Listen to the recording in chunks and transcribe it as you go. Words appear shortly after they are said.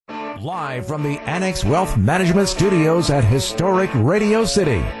Live from the Annex Wealth Management Studios at historic Radio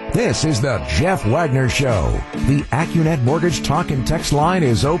City, this is the Jeff Wagner Show. The AccuNet Mortgage Talk and Text line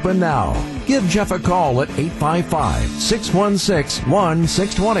is open now. Give Jeff a call at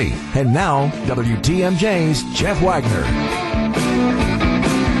 855-616-1620. And now, WTMJ's Jeff Wagner.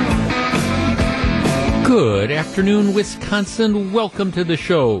 Good afternoon, Wisconsin. Welcome to the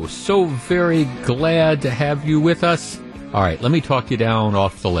show. So very glad to have you with us. All right, let me talk you down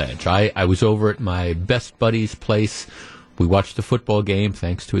off the ledge. I was over at my best buddy's place. We watched the football game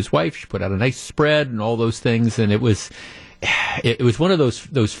thanks to his wife. She put out a nice spread and all those things, and it was one of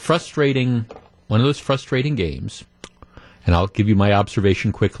those frustrating games. And I'll give you my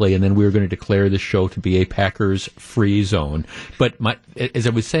observation quickly, and then we're going to declare this show to be a Packers-free zone. But as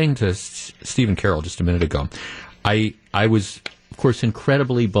I was saying to Stephen Carroll just a minute ago, I was, of course,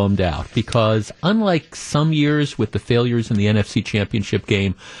 incredibly bummed out because unlike some years with the failures in the NFC Championship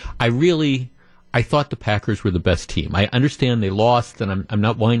game, I thought the Packers were the best team. I understand they lost, and I'm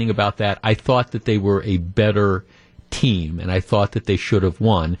not whining about that. I thought that they were a better team, and I thought that they should have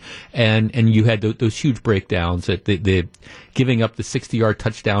won. And you had those huge breakdowns at the giving up the 60-yard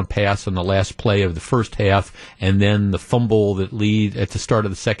touchdown pass on the last play of the first half, and then the fumble that lead at the start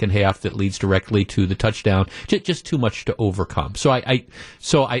of the second half that leads directly to the touchdown. Just too much to overcome. So it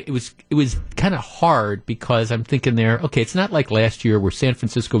was kind of hard because I'm thinking there, okay, it's not like last year where San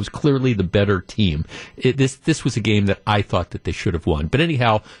Francisco was clearly the better team. This was a game that I thought that they should have won. But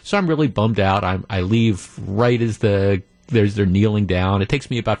anyhow, so I'm really bummed out. I leave right as they're kneeling down. It takes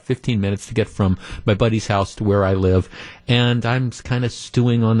me about 15 minutes to get from my buddy's house to where I live, and I'm kind of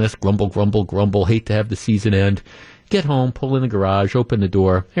stewing on this grumble, hate to have the season end. Get home, pull in the garage, open the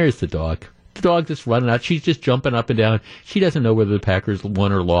door. There's the dog. The dog just running out. She's just jumping up and down. She doesn't know whether the Packers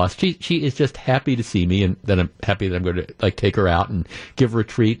won or lost. She is just happy to see me, and then I'm happy that I'm going to take her out and give her a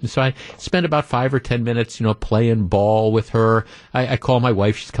treat. And so I spend about 5 or 10 minutes, playing ball with her. I call my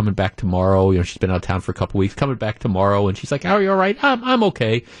wife. She's coming back tomorrow. She's been out of town for a couple of weeks. Coming back tomorrow, and she's like, "Are you all right?" I'm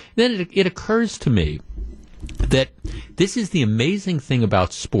okay. Then it occurs to me that this is the amazing thing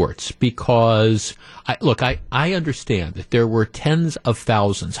about sports because, I understand that there were tens of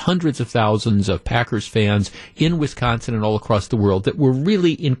thousands, hundreds of thousands of Packers fans in Wisconsin and all across the world that were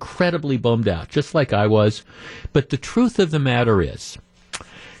really incredibly bummed out, just like I was. But the truth of the matter is,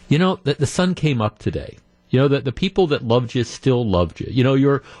 that the sun came up today. That the people that loved you still loved you.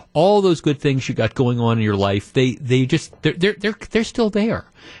 You're all those good things you got going on in your life. They're still there.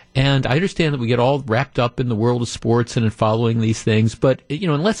 And I understand that we get all wrapped up in the world of sports and in following these things, but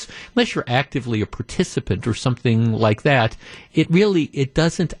unless you're actively a participant or something like that, it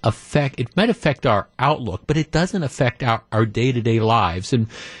doesn't affect. It might affect our outlook, but it doesn't affect our day-to-day lives, and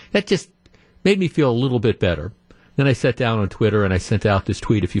that just made me feel a little bit better. Then I sat down on Twitter and I sent out this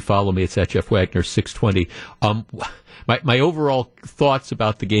tweet. If you follow me, it's at Jeff Wagner 620. My overall thoughts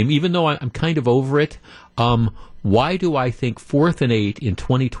about the game, even though I'm kind of over it, why do I think 4th and 8 in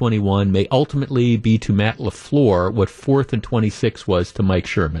 2021 may ultimately be to Matt LaFleur what 4th and 26 was to Mike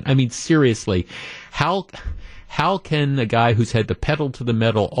Sherman? I mean, seriously, how can a guy who's had the pedal to the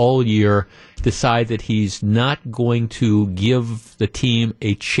metal all year decide that he's not going to give the team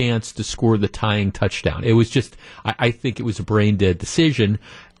a chance to score the tying touchdown? It was just, I think it was a brain-dead decision.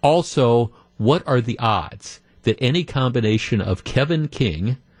 Also, what are the odds that any combination of Kevin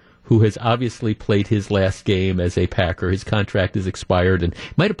King, who has obviously played his last game as a Packer, his contract is expired, and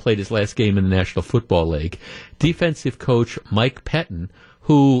might have played his last game in the National Football League, defensive coach Mike Pettin,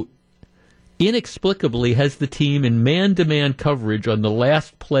 who inexplicably has the team in man-to-man coverage on the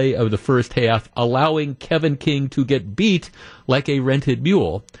last play of the first half, allowing Kevin King to get beat like a rented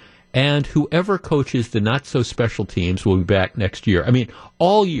mule. And whoever coaches the not-so-special teams will be back next year. I mean,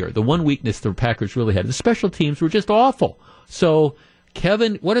 all year, the one weakness the Packers really had, the special teams were just awful. So,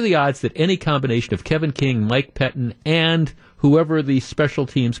 what are the odds that any combination of Kevin King, Mike Pettin, and whoever the special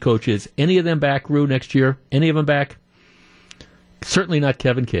teams coach is, any of them back, Rue, next year? Any of them back? Certainly not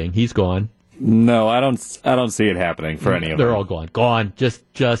Kevin King. He's gone. No, I don't see it happening for any of them. They're all gone. Gone.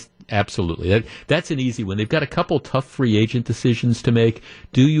 Just absolutely. That's an easy one. They've got a couple tough free agent decisions to make.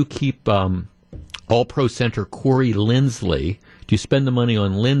 Do you keep All-Pro center Corey Linsley? Do you spend the money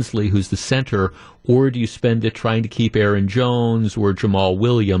on Linsley, who's the center, or do you spend it trying to keep Aaron Jones or Jamal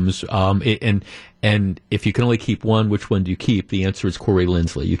Williams? And if you can only keep one, which one do you keep? The answer is Corey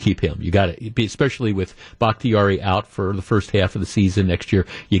Linsley. You keep him. You got to, especially with Bakhtiari out for the first half of the season next year.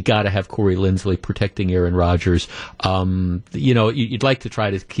 You got to have Corey Linsley protecting Aaron Rodgers. You'd like to try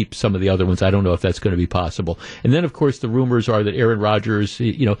to keep some of the other ones. I don't know if that's going to be possible. And then, of course, the rumors are that Aaron Rodgers,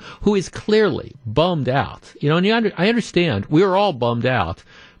 who is clearly bummed out. And I understand we are all bummed out.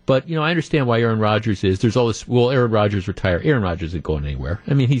 But, I understand why Aaron Rodgers is. There's all this, Aaron Rodgers retired. Aaron Rodgers isn't going anywhere.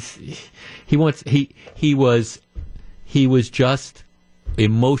 I mean, he was just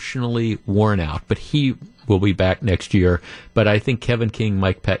emotionally worn out, but he will be back next year. But I think Kevin King,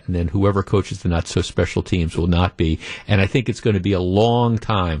 Mike Pettin, and whoever coaches the not-so-special teams will not be. And I think it's going to be a long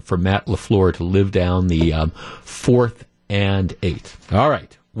time for Matt LaFleur to live down the 4th and 8th. All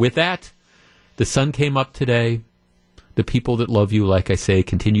right. With that, the sun came up today. The people that love you, like I say,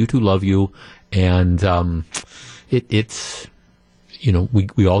 continue to love you. And it's,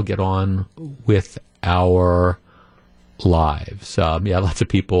 we all get on with our lives. Lots of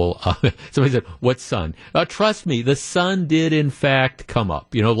people. Somebody said, "What sun?" Trust me, the sun did in fact come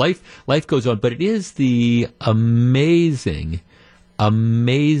up. Life goes on, but it is the amazing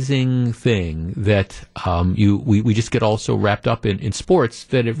thing that we just get all so wrapped up in sports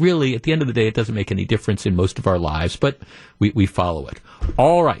that it really, at the end of the day, it doesn't make any difference in most of our lives, but we follow it.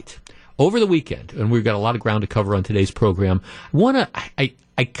 All right. Over the weekend, and we've got a lot of ground to cover on today's program,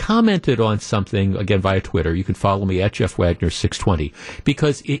 I commented on something, again, via Twitter. You can follow me at Jeff Wagner 620,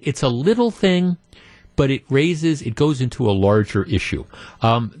 because it's a little thing, but it goes into a larger issue.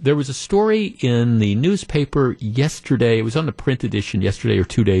 There was a story in the newspaper yesterday. It was on the print edition yesterday or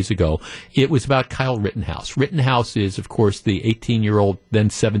 2 days ago. It was about Kyle Rittenhouse. Rittenhouse is, of course, the 18-year-old, then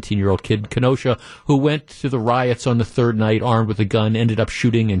 17-year-old kid in Kenosha who went to the riots on the third night armed with a gun, ended up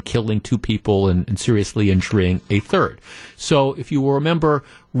shooting and killing 2 people and seriously injuring a third. So if you will remember,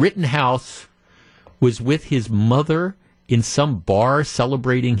 Rittenhouse was with his mother in some bar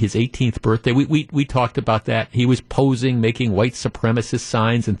celebrating his 18th birthday. We talked about that. He was posing, making white supremacist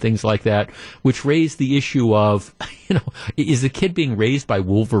signs and things like that, which raised the issue of, is the kid being raised by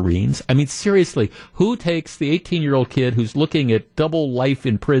Wolverines? I mean, seriously, who takes the 18-year-old kid who's looking at double life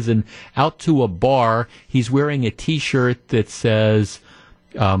in prison out to a bar? He's wearing a T-shirt that says,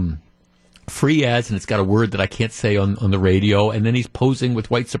 free ads, and it's got a word that I can't say on the radio, and then he's posing with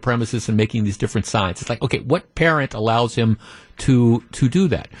white supremacists and making these different signs. It's like, okay, what parent allows him to do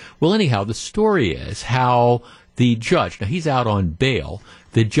that? Well, anyhow, the story is how the judge, now he's out on bail,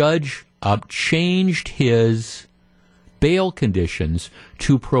 the judge changed his bail conditions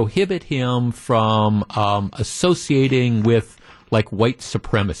to prohibit him from associating with white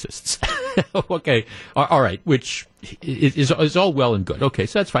supremacists. Okay, all right, which is all well and good. Okay,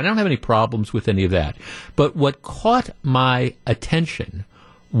 so that's fine. I don't have any problems with any of that. But what caught my attention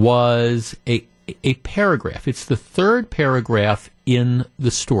was a paragraph. It's the third paragraph in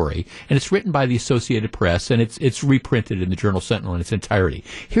the story, and it's written by the Associated Press, and it's reprinted in the Journal Sentinel in its entirety.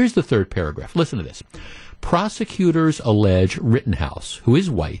 Here's the third paragraph. Listen to this. Prosecutors allege Rittenhouse, who is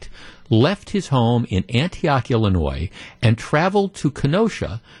white, left his home in Antioch, Illinois, and traveled to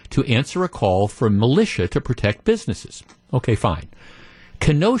Kenosha to answer a call from militia to protect businesses. Okay, fine.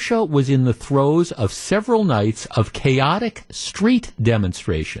 Kenosha was in the throes of several nights of chaotic street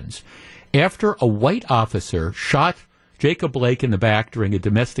demonstrations after a white officer shot Jacob Blake in the back during a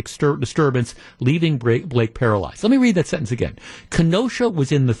domestic disturbance, leaving Blake paralyzed. Let me read that sentence again. Kenosha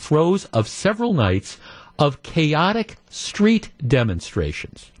was in the throes of several nights of chaotic street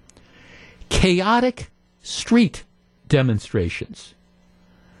demonstrations. Chaotic street demonstrations.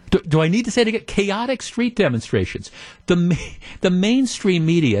 Do I need to say it again? Chaotic street demonstrations. The mainstream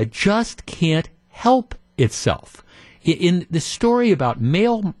media just can't help itself. In the story about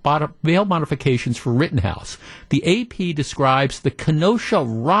mail modifications for Rittenhouse, the AP describes the Kenosha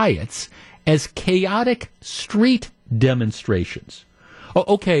riots as chaotic street demonstrations. Oh,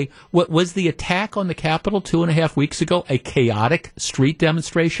 okay, what was the attack on the Capitol 2.5 weeks ago? A chaotic street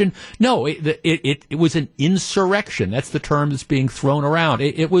demonstration? No, it was an insurrection. That's the term that's being thrown around.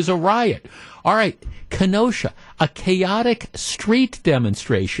 It was a riot. All right, Kenosha, a chaotic street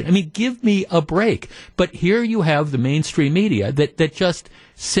demonstration. I mean, give me a break. But here you have the mainstream media that just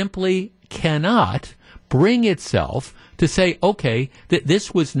simply cannot bring itself to say, okay, that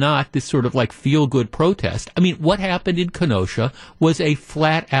this was not this sort of feel-good protest. I mean, what happened in Kenosha was a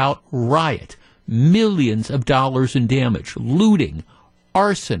flat-out riot. Millions of dollars in damage, looting,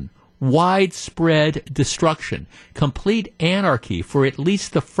 arson, widespread destruction, complete anarchy for at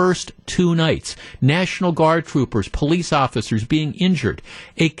least the first 2 nights. National Guard troopers, police officers being injured.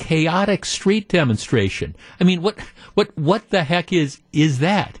 A chaotic street demonstration. I mean, what the heck is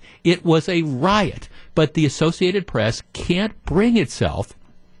that? It was a riot. But the Associated Press can't bring itself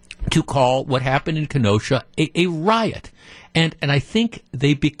to call what happened in Kenosha a riot. And I think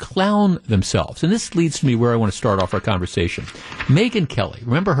they beclown themselves. And this leads to me where I want to start off our conversation. Megyn Kelly,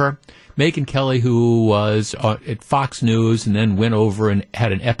 remember her? Megyn Kelly, who was at Fox News and then went over and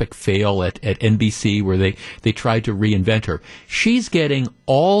had an epic fail at NBC where they tried to reinvent her. She's getting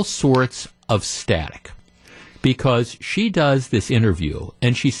all sorts of static because she does this interview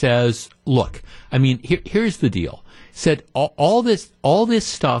and she says, look, I mean, here's the deal. Said all this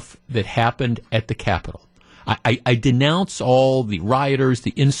stuff that happened at the Capitol. I denounce all the rioters,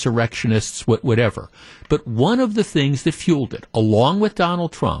 the insurrectionists, whatever. But one of the things that fueled it, along with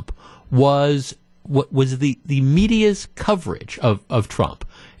Donald Trump, was the media's coverage of Trump.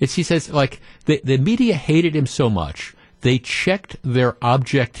 She says, like, the media hated him so much, they checked their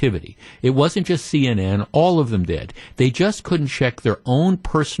objectivity. It wasn't just CNN, all of them did. They just couldn't check their own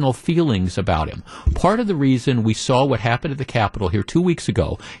personal feelings about him. Part of the reason we saw what happened at the Capitol here 2 weeks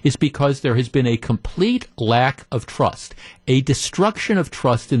ago is because there has been a complete lack of trust, a destruction of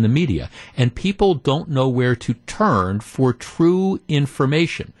trust in the media, and people don't know where to turn for true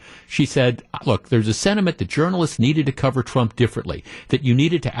information. She said, look, there's a sentiment that journalists needed to cover Trump differently, that you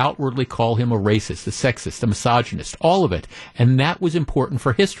needed to outwardly call him a racist, a sexist, a misogynist, all of it, and that was important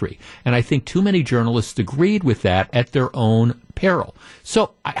for history. And I think too many journalists agreed with that at their own peril.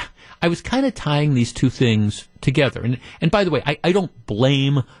 So I was kind of tying these two things together. And by the way, I don't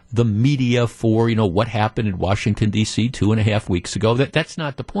blame the media for, what happened in Washington, D.C. 2.5 weeks ago. That's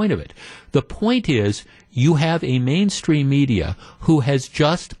not the point of it. The point is you have a mainstream media who has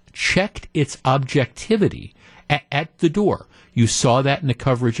just checked its objectivity at the door. You saw that in the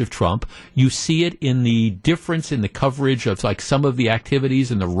coverage of Trump. You see it in the difference in the coverage of like some of the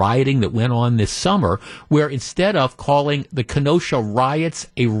activities and the rioting that went on this summer, where instead of calling the Kenosha riots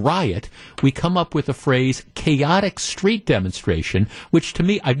a riot, we come up with a phrase, chaotic street demonstration, which to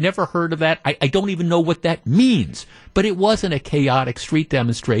me, I've never heard of that. I don't even know what that means. But it wasn't a chaotic street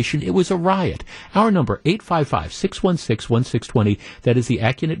demonstration. It was a riot. Our number, 855-616-1620. That is the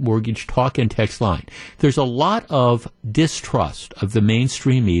Acunet Mortgage talk and text line. There's a lot of distrust of the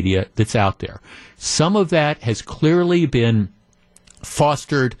mainstream media that's out there. Some of that has clearly been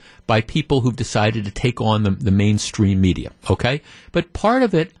fostered by people who've decided to take on the mainstream media, okay? But part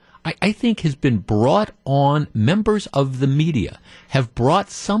of it, I think, has been brought on. Members of the media have brought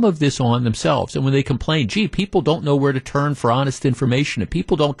some of this on themselves. And when they complain, gee, people don't know where to turn for honest information and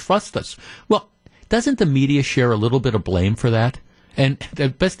people don't trust us. Well, doesn't the media share a little bit of blame for that? And the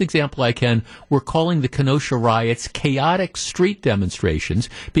best example I can, we're calling the Kenosha riots chaotic street demonstrations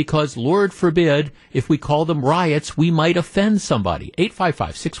because, Lord forbid, if we call them riots, we might offend somebody.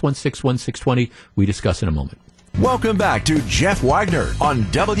 855-616-1620. We discuss in a moment. Welcome back to Jeff Wagner on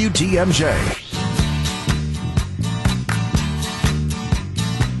WTMJ.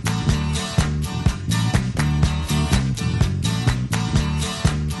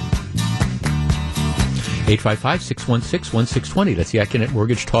 Eight 855-616-1620. That's the Acunet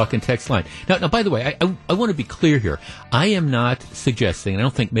Mortgage talk and text line. Now, by the way, I want to be clear here. I am not suggesting, and I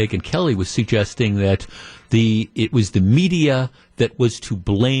don't think Megyn Kelly was suggesting that it was the media that was to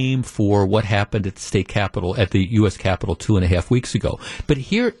blame for what happened at the state capitol, at the U.S. Capitol 2.5 weeks ago. But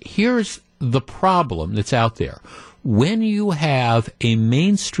here's the problem that's out there. When you have a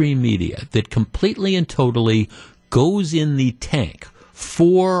mainstream media that completely and totally goes in the tank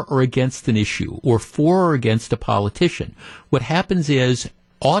for or against an issue or for or against a politician, what happens is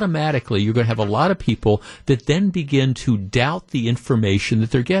automatically you're going to have a lot of people that then begin to doubt the information that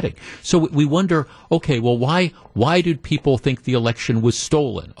they're getting. So we wonder, okay, well, why did people think the election was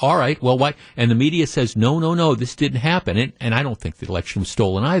stolen? All right, well, why? And the media says, no, this didn't happen. And I don't think the election was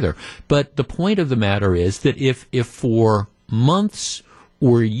stolen either. But the point of the matter is that if for months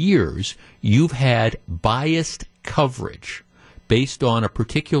or years you've had biased coverage based on a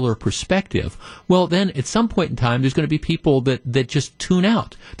particular perspective, well, then at some point in time, there's going to be people that just tune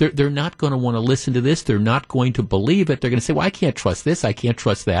out. They're not going to want to listen to this. They're not going to believe it. They're going to say, well, I can't trust this. I can't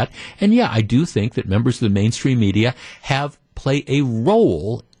trust that. And yeah, I do think that members of the mainstream media play a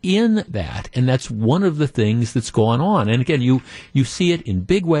role in that, and that's one of the things that's going on. And again, you see it in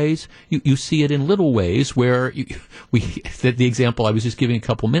big ways, you see it in little ways, where the example I was just giving a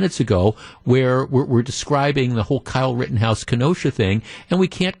couple minutes ago, where we're describing the whole Kyle Rittenhouse Kenosha thing, and we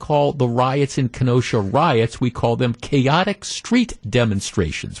can't call the riots in Kenosha riots, we call them chaotic street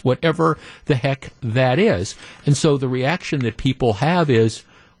demonstrations, whatever the heck that is. And so the reaction that people have is,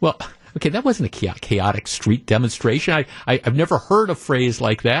 well, okay, that wasn't a chaotic street demonstration. I've never heard a phrase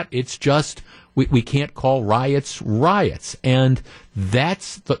like that. It's just We can't call riots riots. And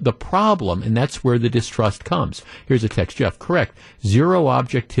that's the problem, and that's where the distrust comes. Here's a text, Jeff. Correct. Zero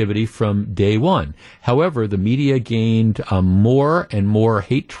objectivity from day one. However, the media gained more and more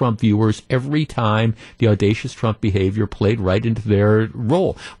hate Trump viewers every time the audacious Trump behavior played right into their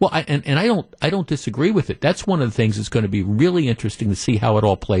role. Well, I don't disagree with it. That's one of the things that's going to be really interesting to see how it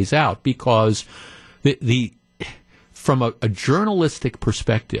all plays out, because from a journalistic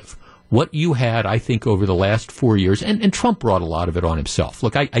perspective, what you had, I think, over the last 4 years, and Trump brought a lot of it on himself.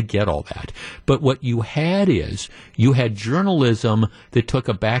 Look, I get all that. But what you had is, you had journalism that took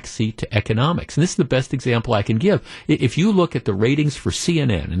a backseat to economics. And this is the best example I can give. If you look at the ratings for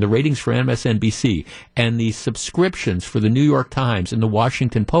CNN and the ratings for MSNBC and the subscriptions for the New York Times and the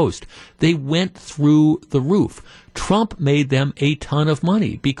Washington Post, they went through the roof. Trump made them a ton of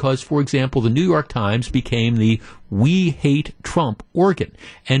money because, for example, the New York Times became the "We Hate Trump" organ.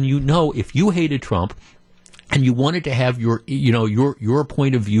 And if you hated Trump and you wanted to have your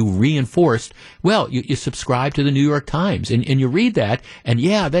point of view reinforced, well, you subscribe to the New York Times and you read that, and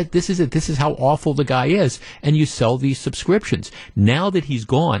this is it. This is how awful the guy is, and you sell these subscriptions. Now that he's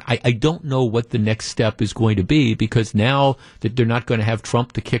gone, I don't know what the next step is going to be, because now that they're not going to have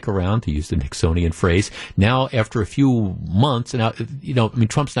Trump to kick around, to use the Nixonian phrase. Now, after a few months, and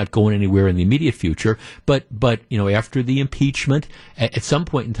Trump's not going anywhere in the immediate future, but after the impeachment, at some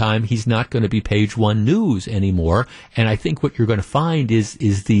point in time, he's not going to be page one news anymore. And I think what you're going to find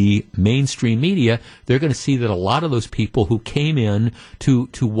is the mainstream media, they're going to see that a lot of those people who came in to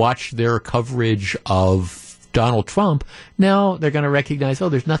watch their coverage of Donald Trump, now they're going to recognize,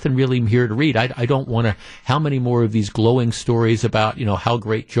 there's nothing really here to read. I don't want to, how many more of these glowing stories about, how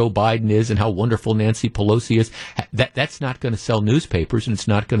great Joe Biden is and how wonderful Nancy Pelosi is. That's not going to sell newspapers, and it's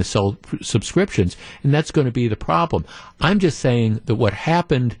not going to sell subscriptions. And that's going to be the problem. I'm just saying that what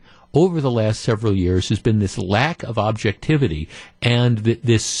happened over the last several years has been this lack of objectivity and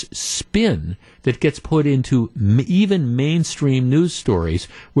this spin that gets put into even mainstream news stories,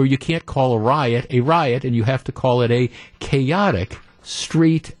 where you can't call a riot, and you have to call it a chaotic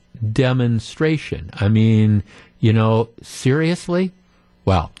street demonstration. I mean, seriously?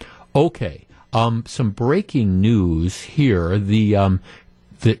 Well, okay. Some breaking news here. The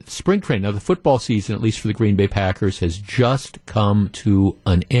spring training, now the football season, at least for the Green Bay Packers, has just come to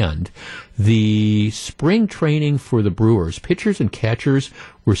an end. The spring training for the Brewers, pitchers and catchers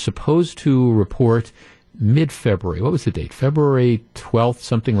were supposed to report mid-February. What was the date? February 12th,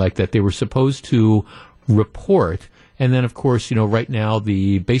 something like that. They were supposed to report. And then, of course, right now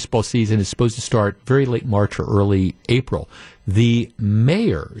the baseball season is supposed to start very late March or early April. The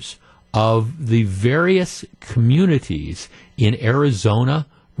mayors of the various communities in Arizona,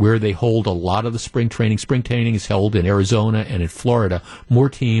 where they hold a lot of the spring training. Spring training is held in Arizona and in Florida. More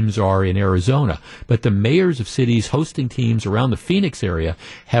teams are in Arizona. But the mayors of cities hosting teams around the Phoenix area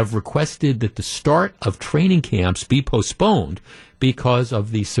have requested that the start of training camps be postponed because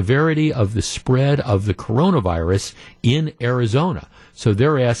of the severity of the spread of the coronavirus in Arizona. So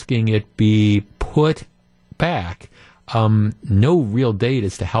they're asking it be put back. No real date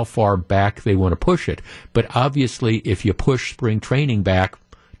as to how far back they want to push it. But obviously, if you push spring training back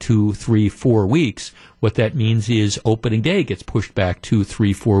 2, 3, 4 weeks, what that means is opening day gets pushed back 2,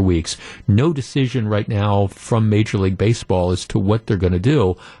 3, 4 weeks. No decision right now from Major League Baseball as to what they're going to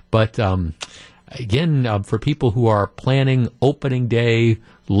do. But again, for people who are planning opening day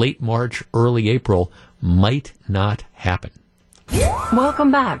late March, early April, might not happen. Welcome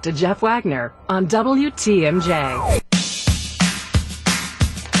back to Jeff Wagner on WTMJ.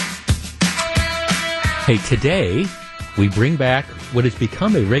 Hey, today we bring back what has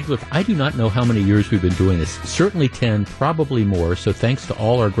become a regular. I do not know how many years we've been doing this. Certainly 10, probably more. So thanks to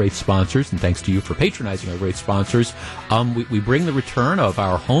all our great sponsors, and thanks to you for patronizing our great sponsors. We bring the return of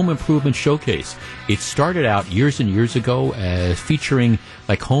our Home Improvement Showcase. It started out years and years ago as featuring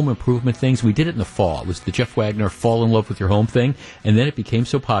like home improvement things. We did it in the fall. It was the Jeff Wagner Fall in Love with Your Home thing. And then it became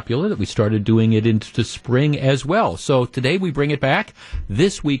so popular that we started doing it into the spring as well. So today we bring it back.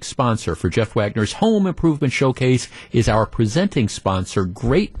 This week's sponsor for Jeff Wagner's Home Improvement Showcase is our presenting sponsor,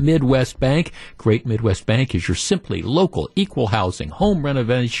 Great Midwest Bank. Great Midwest Bank is your simply local equal housing home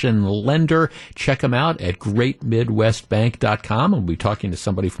renovation lender. Check them out at greatmidwestbank.com. We'll be talking to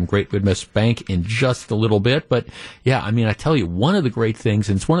somebody from Great Midwest Bank in just a little bit. But yeah, I mean, I tell you, one of the great things,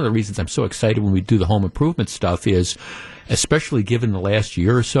 and it's one of the reasons I'm so excited when we do the home improvement stuff, is especially given the last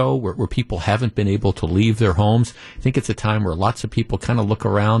year or so where people haven't been able to leave their homes. I think it's a time where lots of people kind of look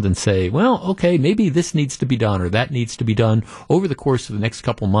around and say, well, okay, maybe this needs to be done or that needs to be done. Over the course of the next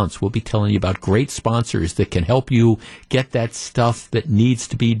couple months, we'll be telling you about great sponsors that can help you get that stuff that needs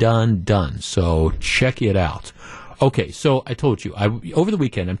to be done. So check it out. Okay, so I told you, over the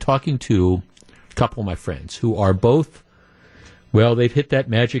weekend, I'm talking to a couple of my friends who are both, well, they've hit that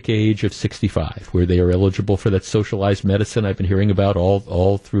magic age of 65, where they are eligible for that socialized medicine I've been hearing about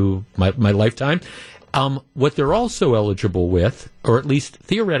all through my lifetime. What they're also eligible with, or at least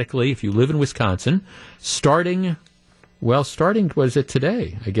theoretically, if you live in Wisconsin, starting, was it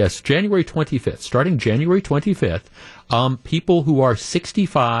today? I guess, January 25th. Starting January 25th, people who are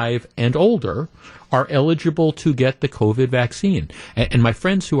 65 and older are eligible to get the COVID vaccine. And my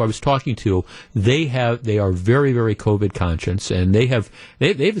friends who I was talking to, they are very, very COVID conscious, and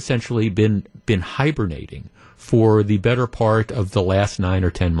they've essentially been hibernating for the better part of the last 9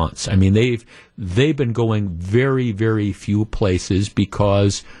 or 10 months. I mean, they've been going very, very few places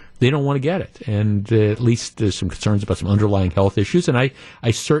because they don't want to get it. And at least there's some concerns about some underlying health issues, and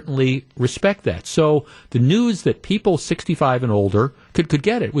I certainly respect that. So the news that people 65 and older could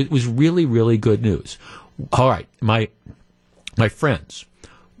get it was really, really good news. All right, my friends,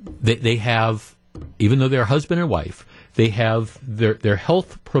 they have, even though they're husband and wife, they have their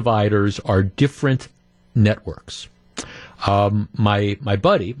health providers are different networks. My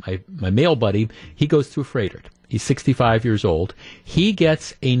buddy, my male buddy, he goes through Freighted. He's 65 years old. He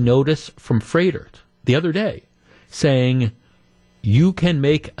gets a notice from Freighted the other day saying you can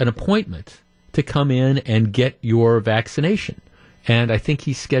make an appointment to come in and get your vaccination. And I think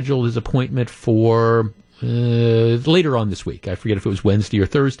he scheduled his appointment for later on this week. I forget if it was Wednesday or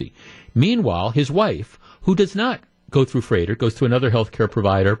Thursday. Meanwhile, his wife, who does not go through Freighted, goes to another healthcare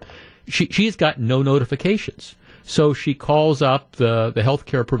provider, she has got no notifications. So she calls up the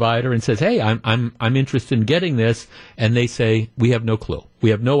healthcare provider and says, "Hey, I'm interested in getting this," and they say, "We have no clue.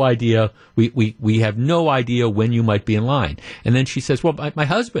 We have no idea. We have no idea when you might be in line." And then she says, "Well, my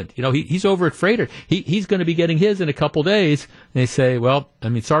husband, he's over at Freighted. He's going to be getting his in a couple days." And they say, "Well, I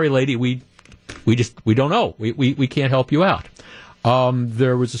mean, sorry, lady, we don't know. We can't help you out."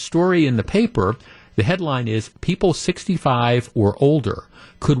 There was a story in the paper. The headline is, "People 65 or older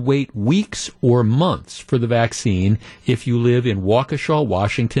could wait weeks or months for the vaccine if you live in Waukesha,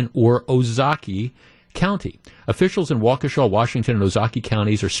 Washington, or Ozaukee County." Officials in Waukesha, Washington, and Ozaukee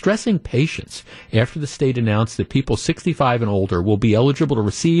counties are stressing patience after the state announced that people 65 and older will be eligible to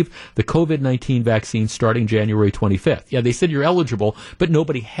receive the COVID-19 vaccine starting January 25th. Yeah, they said you're eligible, but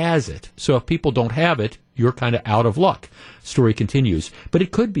nobody has it. So if people don't have it, you're kind of out of luck. Story continues. But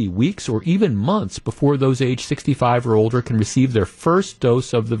it could be weeks or even months before those age 65 or older can receive their first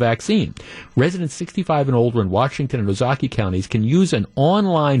dose of the vaccine. Residents 65 and older in Washington and Ozaukee counties can use an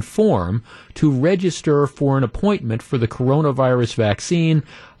online form to register for an appointment for the coronavirus vaccine,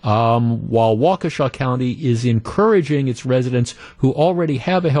 while Waukesha County is encouraging its residents who already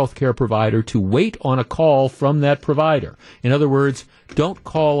have a health care provider to wait on a call from that provider. In other words, don't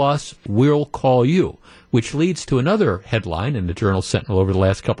call us, we'll call you. Which leads to another headline in the Journal Sentinel over the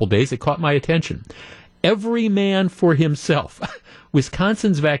last couple of days that caught my attention. "Every man for himself."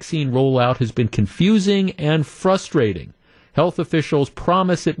 Wisconsin's vaccine rollout has been confusing and frustrating. Health officials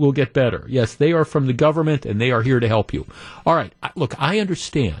promise it will get better. Yes, they are from the government, and they are here to help you. All right, look, I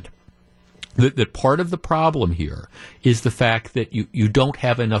understand that part of the problem here is the fact that you don't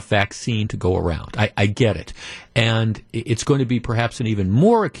have enough vaccine to go around. I get it. And it's going to be perhaps an even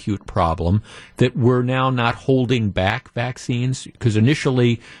more acute problem that we're now not holding back vaccines, because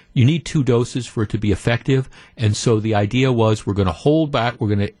initially you need 2 doses for it to be effective. And so the idea was we're going to hold back,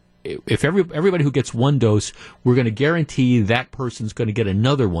 if everybody who gets 1 dose, we're going to guarantee that person's going to get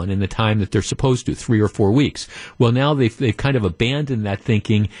another one in the time that they're supposed to, 3 or 4 weeks. Well, now they've kind of abandoned that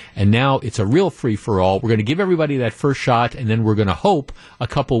thinking, and now it's a real free-for-all. We're going to give everybody that first shot, and then we're going to hope a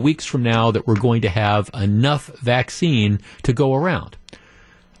couple weeks from now that we're going to have enough vaccine to go around.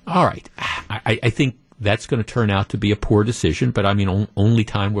 All right. I think that's going to turn out to be a poor decision, but I mean, only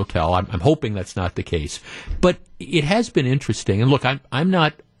time will tell. I'm hoping that's not the case. But it has been interesting, and look, I'm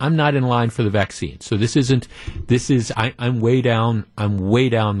not in line for the vaccine. So I'm way down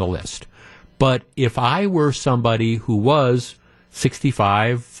the list. But if I were somebody who was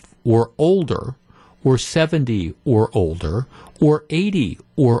 65 or older, or 70 or older, or 80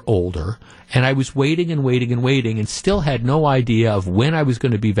 or older, and I was waiting and still had no idea of when I was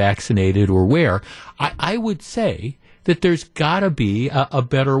going to be vaccinated or where, I would say that there's got to be a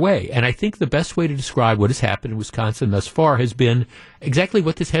better way. And I think the best way to describe what has happened in Wisconsin thus far has been exactly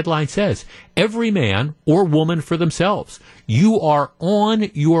what this headline says. Every man or woman for themselves. You are on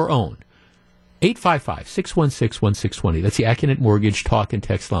your own. 855-616-1620. That's the Acunet Mortgage talk and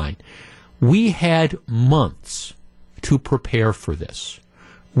text line. We had months to prepare for this.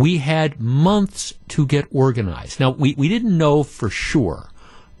 We had months to get organized. Now, we didn't know for sure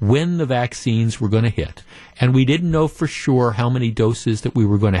when the vaccines were going to hit, and we didn't know for sure how many doses that we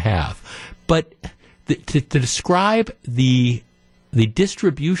were going to have. But to describe the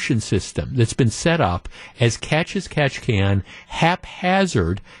distribution system that's been set up as catch as catch can,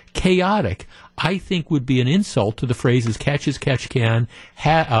 haphazard, chaotic, I think would be an insult to the phrases catch as catch can,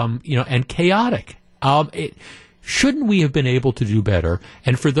 and chaotic. Shouldn't we have been able to do better?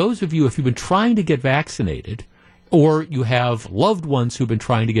 And for those of you, if you've been trying to get vaccinated, or you have loved ones who've been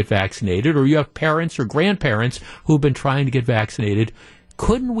trying to get vaccinated, or you have parents or grandparents who've been trying to get vaccinated,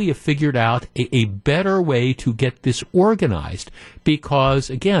 couldn't we have figured out a better way to get this organized?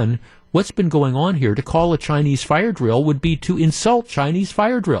 Because, again, what's been going on here, to call a Chinese fire drill would be to insult Chinese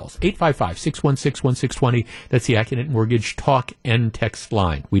fire drills. 855-616-1620. That's the Acunet Mortgage talk and text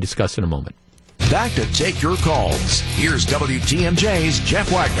line. We discuss in a moment. Back to take your calls. Here's WTMJ's Jeff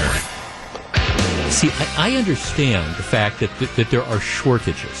Wagner. See, I understand the fact that there are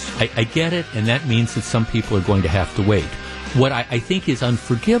shortages. I get it, and that means that some people are going to have to wait. What I think is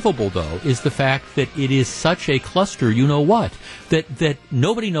unforgivable, though, is the fact that it is such a cluster, you know what, that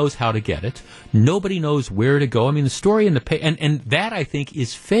nobody knows how to get it. Nobody knows where to go. I mean, the story in the and that, I think,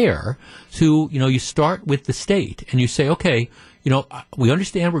 is fair to, you start with the state and you say, okay, we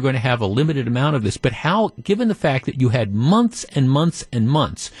understand we're going to have a limited amount of this, but how, given the fact that you had months and months and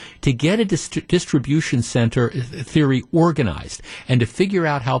months to get a distribution center theory organized and to figure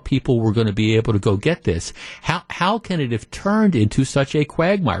out how people were going to be able to go get this, how can it have turned into such a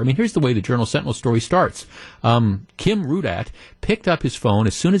quagmire? I mean, here's the way the Journal Sentinel story starts. Kim Rudat picked up his phone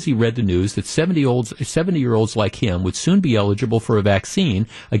as soon as he read the news that 70-year-olds like him would soon be eligible for a vaccine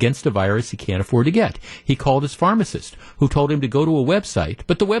against a virus he can't afford to get. He called his pharmacist, who told him to go to a website,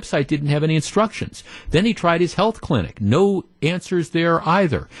 but the website didn't have any instructions. Then he tried his health clinic. No answers there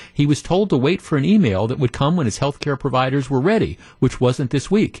either. He was told to wait for an email that would come when his healthcare providers were ready, which wasn't this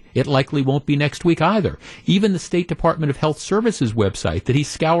week. It likely won't be next week either. Even the State Department of Health Services website that he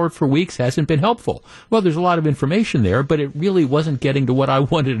scoured for weeks hasn't been helpful. Well, there's a lot of information there, but it really wasn't getting to what I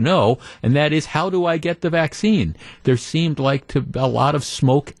wanted to know, and that is, how do I get the vaccine? There seemed like a lot of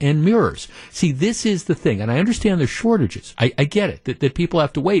smoke and mirrors. See, this is the thing, and I understand there's shortages. I get it, that people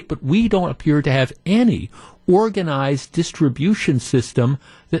have to wait, but we don't appear to have any organized distribution system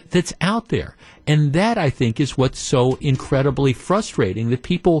that's out there. And that, I think, is what's so incredibly frustrating, that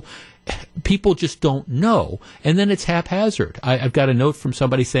people just don't know, and then it's haphazard. I've got a note from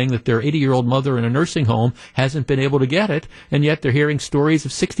somebody saying that their 80-year-old mother in a nursing home hasn't been able to get it, and yet they're hearing stories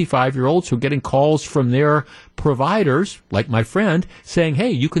of 65-year-olds who are getting calls from their providers, like my friend, saying, hey,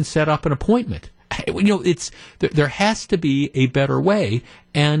 you can set up an appointment. There has to be a better way,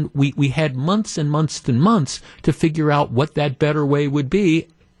 and we had months and months and months to figure out what that better way would be,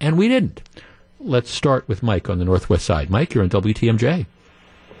 and we didn't. Let's start with Mike on the Northwest Side. Mike, you're on WTMJ.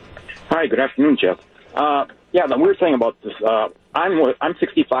 Hi, good afternoon, Jeff. The weird thing about this, I'm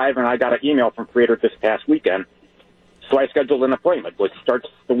 65, and I got an email from Creator this past weekend, so I scheduled an appointment, which starts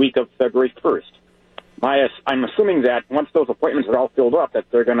the week of February 1st. I'm assuming that once those appointments are all filled up, that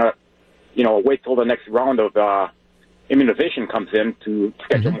they're going to wait till the next round of immunization comes in to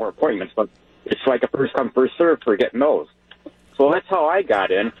schedule more appointments. But it's like a first-come, first-served for getting those. So that's how I got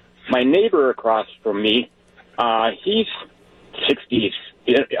in. My neighbor across from me, he's 60s,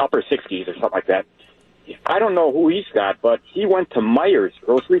 upper 60s or something like that. I don't know who he's got, but he went to Myers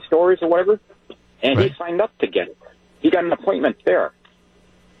grocery stores or whatever, and he signed up to get it. He got an appointment there.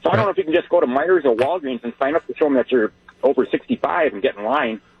 So I don't know if you can just go to Myers or Walgreens and sign up to show them that you're over 65 and get in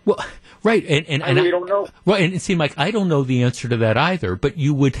line. Well, right, and I really don't know. Well, and see, Mike, I don't know the answer to that either. But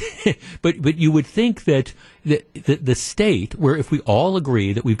you would, but you would think that the state, where if we all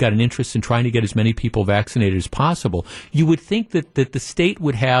agree that we've got an interest in trying to get as many people vaccinated as possible, you would think that the state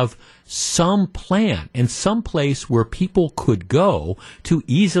would have some plan and some place where people could go to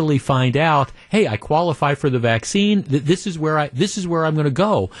easily find out, hey, I qualify for the vaccine. This is where I'm going to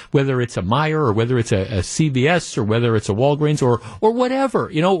go, whether it's a Meijer or whether it's a CVS or whether it's a Walgreens or whatever,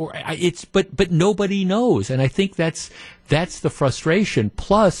 but nobody knows. And I think that's the frustration.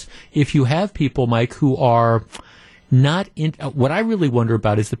 Plus, if you have people, Mike, who are not in. What I really wonder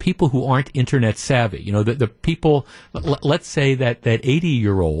about is the people who aren't internet savvy. The people. Let's say that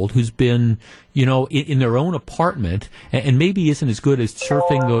 80-year-old who's been, in their own apartment and maybe isn't as good as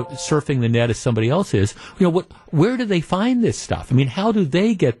surfing the net as somebody else is. Where do they find this stuff? I mean, how do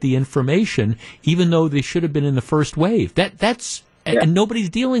they get the information, even though they should have been in the first wave? And nobody's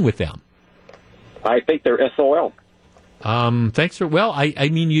dealing with them. I think they're SOL. Thanks for, well, I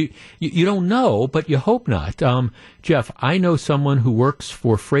mean, you don't know, but you hope not. Jeff, I know someone who works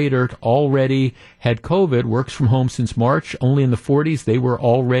for Freighter, already had COVID, works from home since March, only in the 40s. They were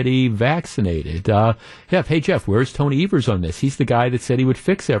already vaccinated. Jeff, where's Tony Evers on this? He's the guy that said he would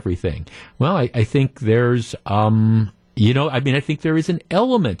fix everything. Well, I think there's, I think there is an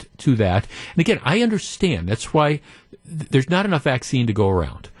element to that. And again, I understand. That's why there's not enough vaccine to go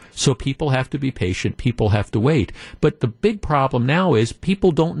around. So people have to be patient. People have to wait. But the big problem now is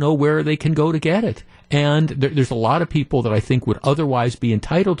people don't know where they can go to get it. And there's a lot of people that I think would otherwise be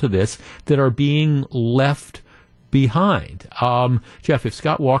entitled to this that are being left behind. Jeff, if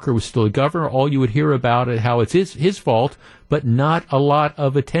Scott Walker was still a governor, all you would hear about it, how it's his fault, but not a lot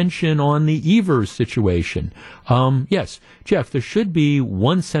of attention on the Evers situation. Yes, Jeff, there should be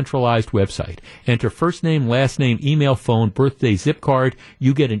one centralized website. Enter first name, last name, email, phone, birthday, zip card.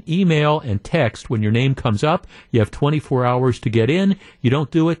 You get an email and text when your name comes up. You have 24 hours to get in. You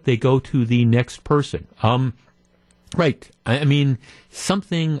don't do it, they go to the next person. Right. I mean,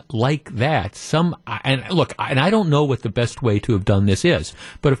 something like that. And I don't know what the best way to have done this is,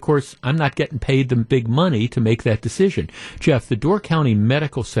 but of course, I'm not getting paid the big money to make that decision. Jeff, the Door County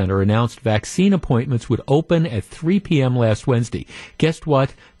Medical Center announced vaccine appointments would open at 3 p.m. last Wednesday. Guess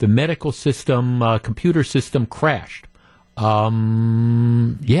what? The medical system, computer system crashed. It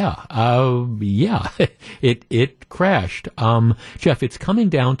crashed. Jeff, it's coming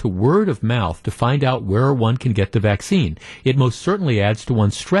down to word of mouth to find out where one can get the vaccine. It most certainly adds to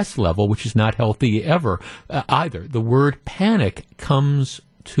one's stress level, which is not healthy either. The word panic comes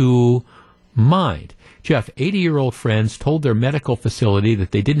to mind. Jeff, 80-year-old friends told their medical facility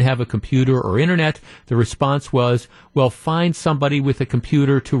that they didn't have a computer or internet. The response was, well, find somebody with a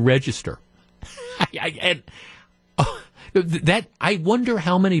computer to register. I wonder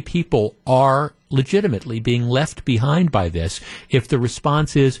how many people are legitimately being left behind by this. If the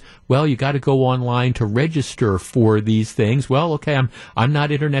response is, well, you got to go online to register for these things. Well, okay, I'm not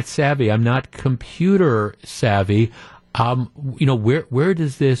internet savvy. I'm not computer savvy. Where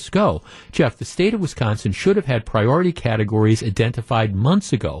does this go? Jeff, the state of Wisconsin should have had priority categories identified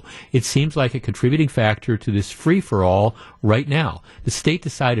months ago. It seems like a contributing factor to this free-for-all right now. The state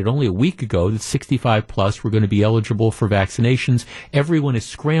decided only a week ago that 65 plus were going to be eligible for vaccinations. Everyone is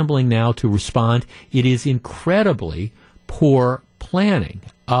scrambling now to respond. It is incredibly poor planning.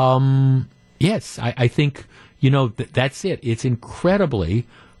 Yes, I think, that's it. It's incredibly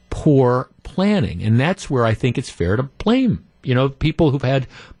poor planning. And that's where I think it's fair to blame, people who've had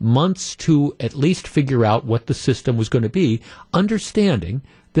months to at least figure out what the system was going to be, understanding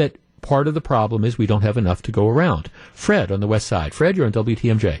that part of the problem is we don't have enough to go around. Fred on the West Side. Fred, you're on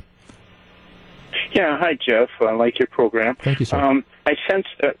WTMJ. Yeah, hi, Jeff. I like your program. Thank you, sir. I sense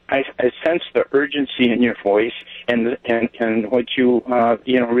the urgency in your voice and what you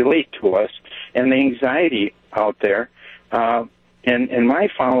relate to us and the anxiety out there. And my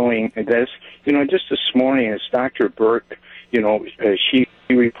following this, just this morning, as Dr. Burke, she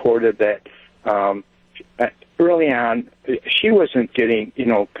reported that early on she wasn't getting,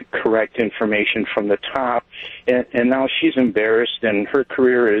 correct information from the top, and now she's embarrassed, and her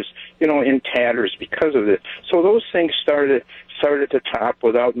career is, in tatters because of it. So those things started at the top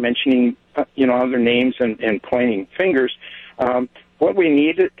without mentioning, other names and pointing fingers. What we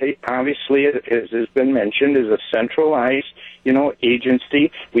need, obviously, as has been mentioned, is a centralized,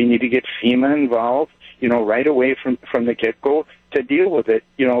 agency. We need to get FEMA involved, right away from the get-go to deal with it.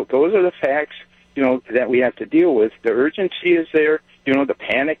 Those are the facts, that we have to deal with. The urgency is there. The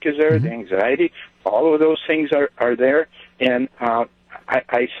panic is there, the anxiety. All of those things are there. And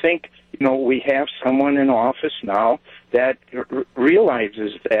I think, we have someone in office now that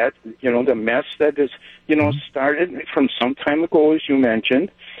realizes that, the mess that is, started from some time ago, as you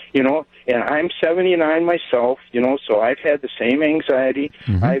mentioned, and I'm 79 myself, so I've had the same anxiety.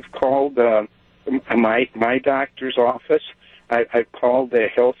 I've called my doctor's office. I've called the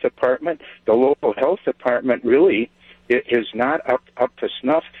health department. The local health department really is not up to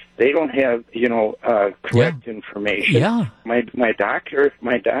snuff. They don't have, correct information. Yeah. My doctor,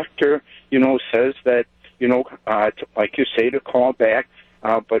 says that, like you say, to call back.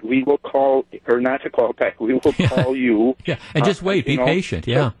 But we will call, or not to call back, we will call you. Yeah, and just wait, be patient,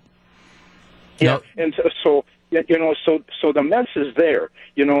 yeah. Yeah, and so So the mess is there.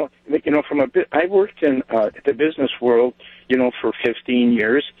 From a bit, I worked in the business world, for 15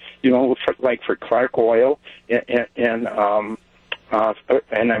 years. For Clark Oil, and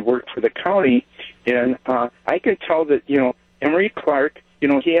I worked for the county, and I can tell that Emery Clark.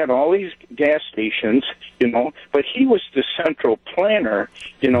 He had all these gas stations, but he was the central planner,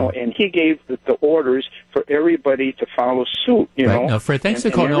 and he gave the orders for everybody to follow suit, Right. No, Fred, thanks for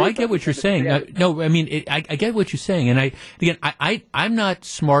the call. No, I get what you're saying. I get what you're saying. And I'm not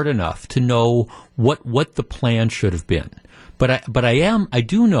smart enough to know what the plan should have been. But I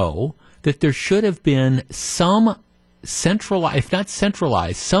do know that there should have been some centralized, if not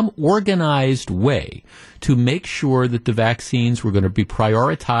centralized, some organized way to make sure that the vaccines were going to be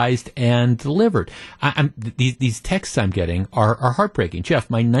prioritized and delivered. These texts I'm getting are heartbreaking. Jeff,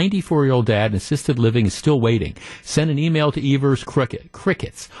 my 94-year-old dad in assisted living is still waiting. Send an email to Evers,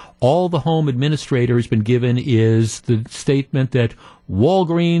 crickets. All the home administrator has been given is the statement that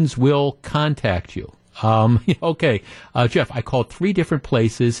Walgreens will contact you. Okay, Jeff, I called 3 different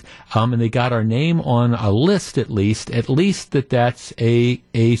places, and they got our name on a list at least that's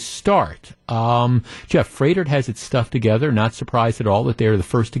a start. Jeff, Freighter has its stuff together. Not surprised at all that they are the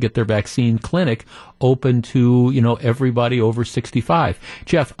first to get their vaccine clinic open to, everybody over 65.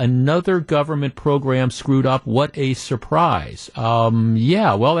 Jeff, another government program screwed up. What a surprise.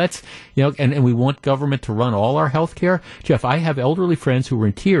 Yeah, well, that's, and we want government to run all our health care. Jeff, I have elderly friends who were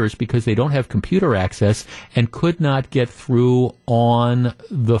in tears because they don't have computer access and could not get through on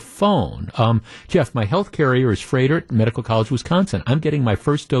the phone. Jeff, my health carrier is Freighter, Medical College, Wisconsin. I'm getting my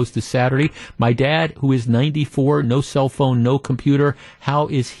first dose this Saturday. My dad, who is 94, no cell phone, no computer, how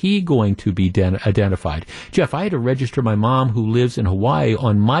is he going to be identified? Jeff, I had to register my mom, who lives in Hawaii,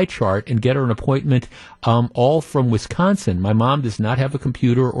 on my chart and get her an appointment all from Wisconsin. My mom does not have a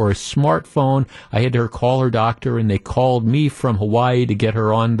computer or a smartphone. I had to call her doctor, and they called me from Hawaii to get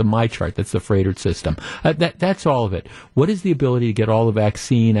her on the my chart. That's the Freighter system. That's all of it. What is the ability to get all the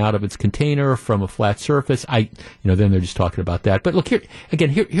vaccine out of its container from a flat surface? Then they're just talking about that. But look,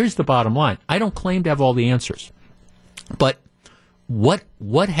 here's the bottom line. I don't claim to have all the answers, but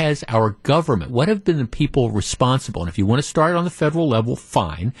what has our government, what have been the people responsible? And if you want to start on the federal level,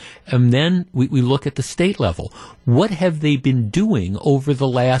 fine. And then we look at the state level. What have they been doing over the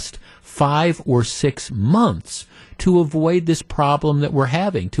last 5 or 6 months to avoid this problem that we're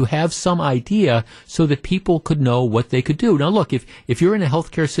having, to have some idea so that people could know what they could do? Now, look, if you're in a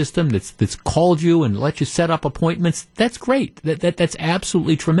healthcare system that's called you and let you set up appointments, that's great. That's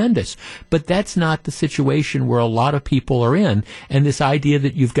absolutely tremendous. But that's not the situation where a lot of people are in. And this idea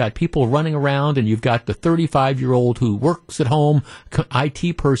that you've got people running around and you've got the 35-year-old who works at home,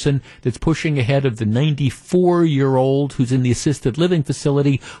 IT person, that's pushing ahead of the 94-year-old who's in the assisted living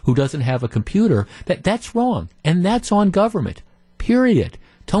facility who doesn't have a computer, that's wrong. And that's on government, period.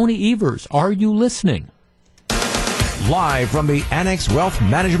 Tony Evers, are you listening? Live from the Annex Wealth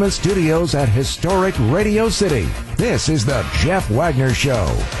Management Studios at historic Radio City, this is the Jeff Wagner Show.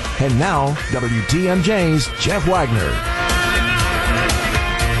 And now, WTMJ's Jeff Wagner.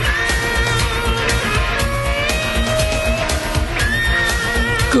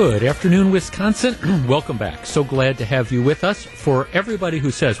 Good afternoon, Wisconsin. Welcome back. So glad to have you with us. For everybody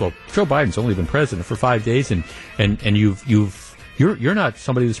who says, well, Joe Biden's only been president for 5 days and you're not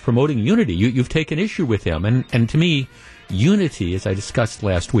somebody who's promoting unity. You've taken issue with him. And to me, unity, as I discussed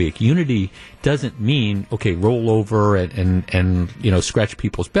last week, unity doesn't mean, okay, roll over and scratch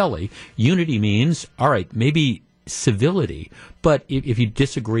people's belly. Unity means, all right, maybe civility. But if you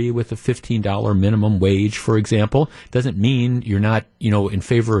disagree with a $15 minimum wage, for example, doesn't mean you're not, in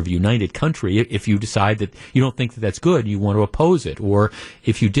favor of a united country. If you decide that you don't think that that's good, you want to oppose it. Or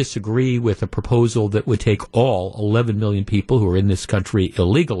if you disagree with a proposal that would take all 11 million people who are in this country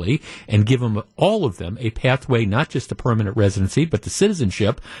illegally and give them, all of them, a pathway, not just to permanent residency, but to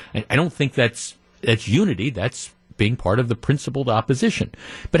citizenship, I don't think that's unity. That's being part of the principled opposition.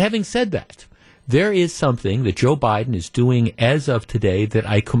 But having said that, there is something that Joe Biden is doing as of today that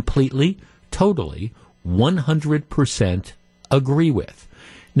I completely, totally, 100% agree with.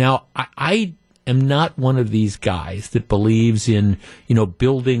 Now, I am not one of these guys that believes in,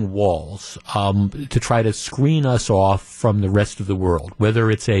 building walls to try to screen us off from the rest of the world, whether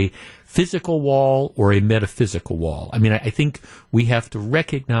it's a physical wall or a metaphysical wall. I mean, I think we have to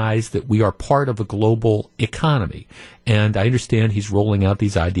recognize that we are part of a global economy. And I understand he's rolling out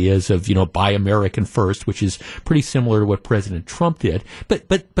these ideas of, buy American first, which is pretty similar to what President Trump did. But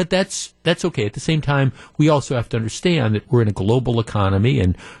that's okay. At the same time, we also have to understand that we're in a global economy,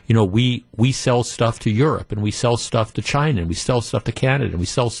 and, we sell stuff to Europe, and we sell stuff to China, and we sell stuff to Canada, and we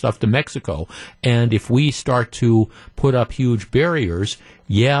sell stuff to Mexico. And if we start to put up huge barriers,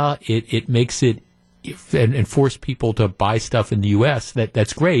 it makes it and force people to buy stuff in the U.S.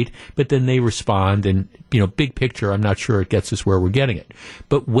 That's great, but then they respond, and big picture, I'm not sure it gets us where we're getting it.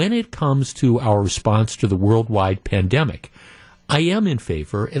 But when it comes to our response to the worldwide pandemic, I am in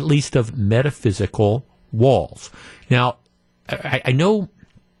favor, at least, of metaphysical walls. Now, I know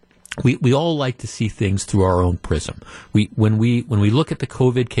we all like to see things through our own prism. When we look at the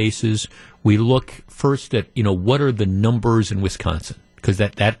COVID cases, we look first at what are the numbers in Wisconsin, because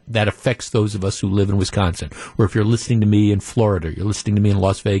that affects those of us who live in Wisconsin. Or if you're listening to me in Florida, you're listening to me in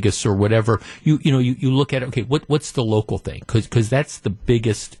Las Vegas or whatever, you look at, okay, what's the local thing? Because that's the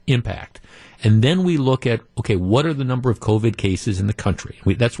biggest impact. And then we look at, okay, what are the number of COVID cases in the country?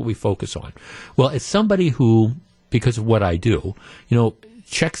 That's what we focus on. Well, as somebody who, because of what I do,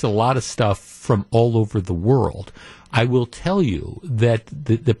 checks a lot of stuff from all over the world, I will tell you that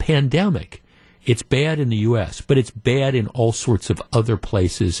the pandemic, it's bad in the U.S., but it's bad in all sorts of other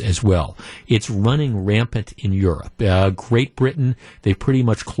places as well. It's running rampant in Europe. Great Britain, they pretty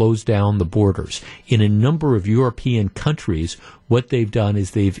much closed down the borders. In a number of European countries, what they've done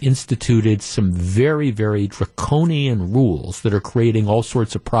is they've instituted some very, very draconian rules that are creating all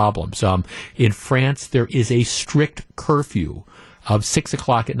sorts of problems. In France, there is a strict curfew of 6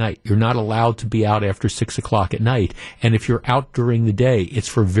 o'clock at night. You're not allowed to be out after 6 o'clock at night. And if you're out during the day, it's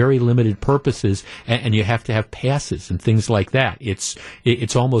for very limited purposes, and you have to have passes and things like that. It's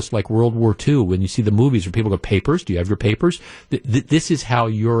almost like World War II when you see the movies where people go, papers? Do you have your papers? This is how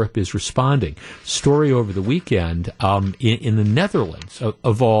Europe is responding. Story over the weekend, in the Netherlands,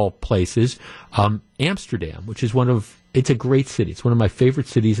 of all places, Amsterdam, which is it's a great city. It's one of my favorite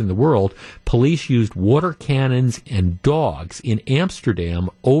cities in the world. Police used water cannons and dogs in Amsterdam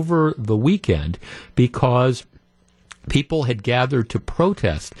over the weekend because people had gathered to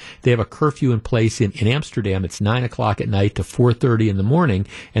protest. They have a curfew in place in Amsterdam. It's 9 o'clock at night to 4:30 in the morning,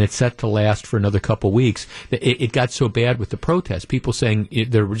 and it's set to last for another couple weeks. It got so bad with the protests, people saying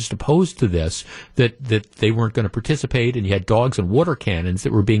they were just opposed to this, that they weren't going to participate, and you had dogs and water cannons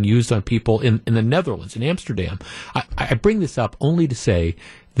that were being used on people in the Netherlands, in Amsterdam. I bring this up only to say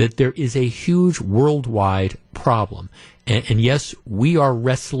that there is a huge worldwide problem. And yes, we are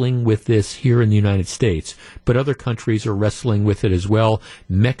wrestling with this here in the United States, but other countries are wrestling with it as well.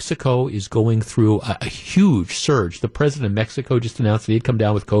 Mexico is going through a huge surge. The president of Mexico just announced that he'd come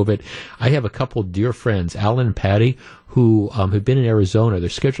down with COVID. I have a couple dear friends, Alan and Patty, who have been in Arizona. They're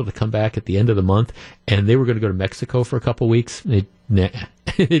scheduled to come back at the end of the month, and they were going to go to Mexico for a couple weeks. They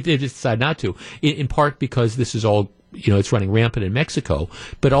just decided not to, in part because this is all, it's running rampant in Mexico.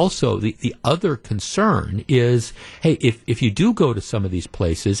 But also the other concern is, hey, if you do go to some of these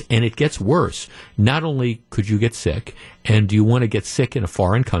places and it gets worse, not only could you get sick, and do you want to get sick in a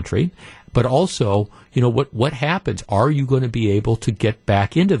foreign country, but also, what happens? Are you going to be able to get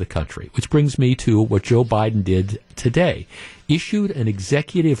back into the country? Which brings me to what Joe Biden did today. Issued an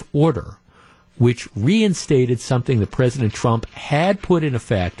executive order which reinstated something that President Trump had put in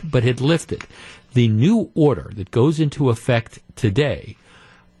effect but had lifted. The new order that goes into effect today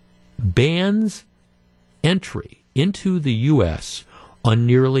bans entry into the U.S. on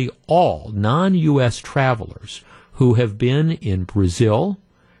nearly all non-U.S. travelers who have been in Brazil,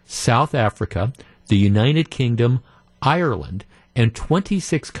 South Africa, the United Kingdom, Ireland, and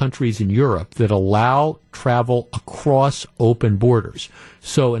 26 countries in Europe that allow travel across open borders.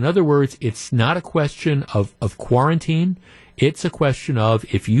 So, in other words, it's not a question of quarantine. It's a question of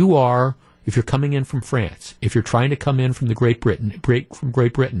if you're coming in from France, if you're trying to come in from Great Britain,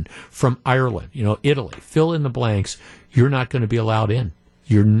 from Ireland, Italy, fill in the blanks, you're not going to be allowed in.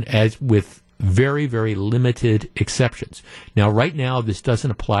 You're, as with very, very limited exceptions. Now, right now, this doesn't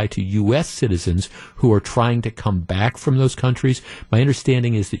apply to U.S. citizens who are trying to come back from those countries. My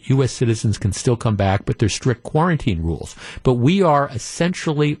understanding is that U.S. citizens can still come back, but there's strict quarantine rules. But we are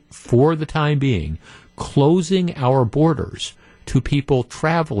essentially, for the time being, closing our borders to people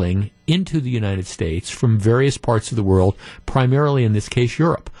traveling into the United States from various parts of the world, primarily in this case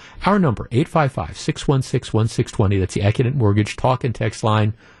Europe. Our number, 855-616-1620. That's the Accident Mortgage talk and text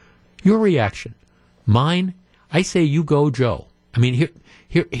line. Your reaction. Mine, I say you go, Joe. I mean,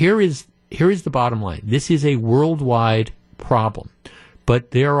 here is the bottom line. This is a worldwide problem.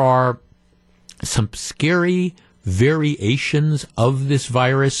 but there are some scary variations of this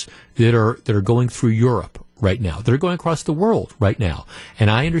virus that are going through Europe right now. They're going across the world right now. And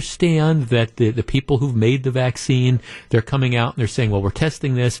I understand that the people who've made the vaccine, they're coming out and they're saying, well, we're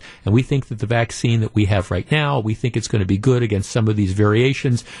testing this, and we think that the vaccine that we have right now, we think it's going to be good against some of these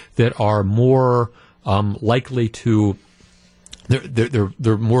variations that are more likely to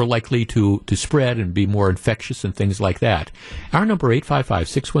they're more likely to spread and be more infectious and things like that. Our number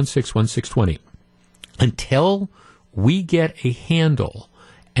 855-616-1620. Until we get a handle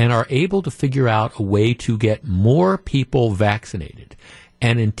and are able to figure out a way to get more people vaccinated,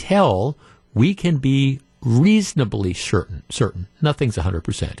 and until we can be reasonably certain, nothing's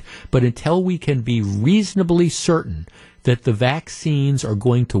 100%, but until we can be reasonably certain that the vaccines are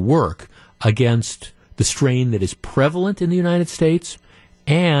going to work against the strain that is prevalent in the United States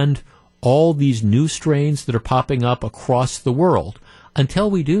and all these new strains that are popping up across the world,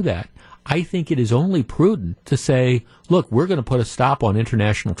 until we do that, I think it is only prudent to say, look, we're going to put a stop on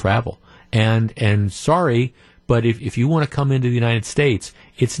international travel. And sorry, but if you want to come into the United States,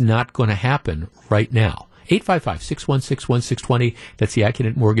 it's not going to happen right now. 855-616-1620. That's the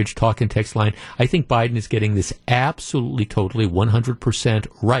Acunet Mortgage talk and text line. I think Biden is getting this absolutely, totally, 100%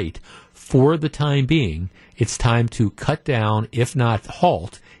 right. For the time being, it's time to cut down, if not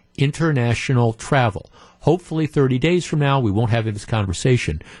halt, international travel. Hopefully 30 days from now, we won't have this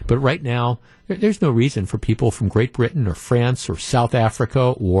conversation. But right now, there's no reason for people from Great Britain or France or South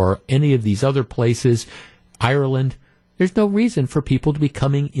Africa or any of these other places, Ireland, there's no reason for people to be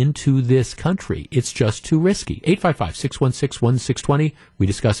coming into this country. It's just too risky. 855-616-1620. We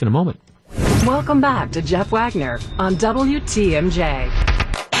discuss in a moment. Welcome back to Jeff Wagner on WTMJ.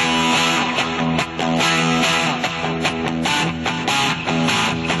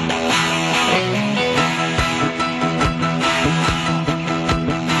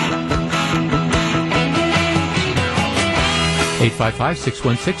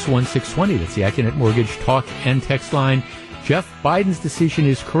 855-616-1620. That's the Acunet Mortgage talk and text line. Jeff, Biden's decision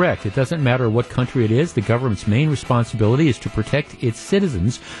is correct. It doesn't matter what country it is. The government's main responsibility is to protect its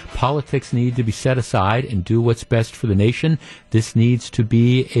citizens. Politics need to be set aside and do what's best for the nation. This needs to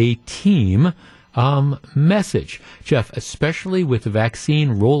be a team message. Jeff, especially with the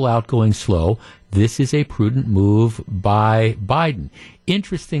vaccine rollout going slow, this is a prudent move by Biden.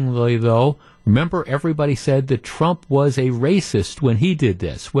 Interestingly, though, remember everybody said that Trump was a racist when he did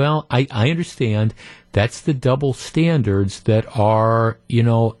this. Well, I understand that's the double standards that are,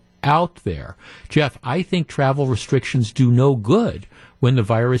 out there. Jeff, I think travel restrictions do no good when the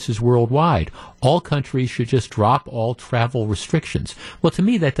virus is worldwide. All countries should just drop all travel restrictions. Well, to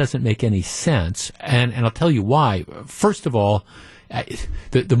me, that doesn't make any sense, and I'll tell you why. First of all,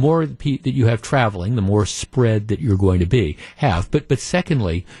 the more that you have traveling, the more spread that you're going to have. But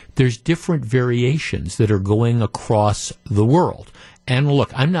secondly, there's different variations that are going across the world. And look,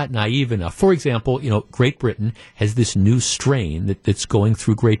 I'm not naive enough. For example, Great Britain has this new strain that's going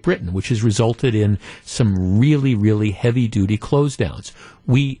through Great Britain, which has resulted in some really, really heavy-duty close downs.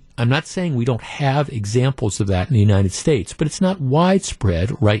 I'm not saying we don't have examples of that in the United States, but it's not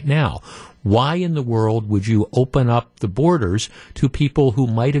widespread right now. Why in the world would you open up the borders to people who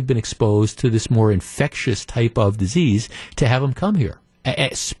might have been exposed to this more infectious type of disease to have them come here?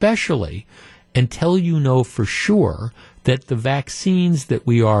 Especially until you know for sure that the vaccines that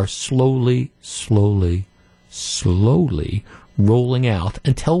we are slowly rolling out,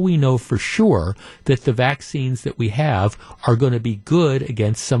 until we know for sure that the vaccines that we have are going to be good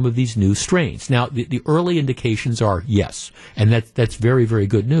against some of these new strains. Now, the early indications are yes, and that's very, very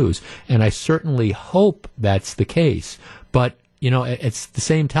good news, and I certainly hope that's the case. But at the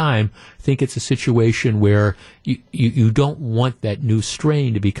same time, I think it's a situation where you don't want that new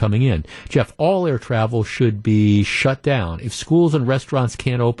strain to be coming in. Jeff, all air travel should be shut down. If schools and restaurants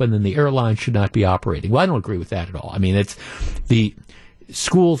can't open, then the airline should not be operating. Well, I don't agree with that at all. I mean, it's the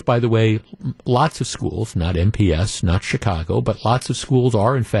schools, by the way, lots of schools, not MPS, not Chicago, but lots of schools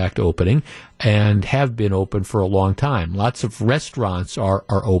are in fact opening and have been open for a long time. Lots of restaurants are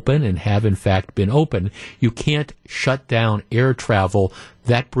open and have in fact been open. You can't shut down air travel.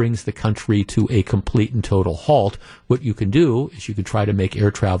 That brings the country to a complete and total halt. What you can do is you can try to make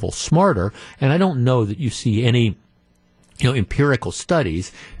air travel smarter, and I don't know that you see any empirical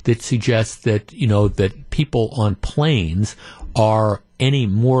studies that suggest that, that people on planes are any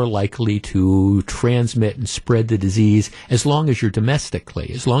more likely to transmit and spread the disease as long as you're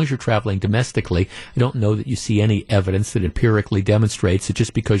traveling domestically. I don't know that you see any evidence that empirically demonstrates that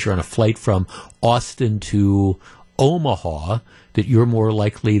just because you're on a flight from Austin to Omaha, that you're more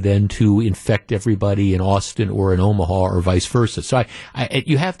likely then to infect everybody in Austin or in Omaha or vice versa. So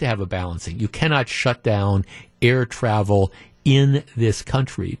you have to have a balancing. You cannot shut down air travel in this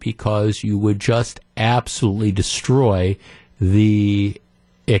country because you would just absolutely destroy the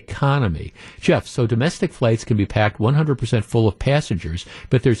economy. Jeff, so domestic flights can be packed 100% full of passengers,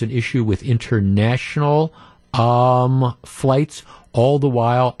 but there's an issue with international flights. All the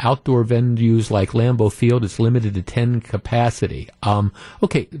while, outdoor venues like Lambeau Field is limited to 10 capacity.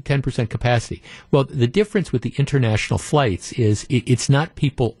 10% capacity. Well, the difference with the international flights is it's not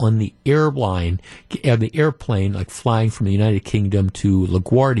people on the airplane, like flying from the United Kingdom to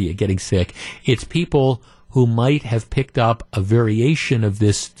LaGuardia getting sick. It's people who might have picked up a variation of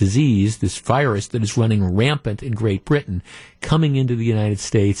this disease, this virus that is running rampant in Great Britain, coming into the United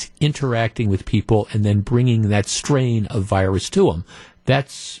States, interacting with people, and then bringing that strain of virus to them.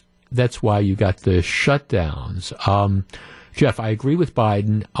 That's why you got the shutdowns. Jeff, I agree with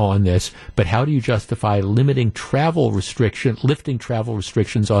Biden on this, but how do you justify lifting travel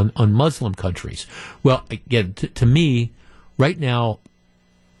restrictions on Muslim countries? Well, again, to me, right now,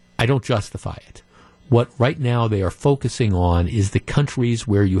 I don't justify it. What right now they are focusing on is the countries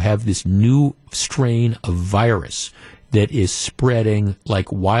where you have this new strain of virus that is spreading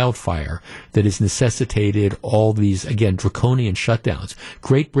like wildfire, that has necessitated all these, again, draconian shutdowns.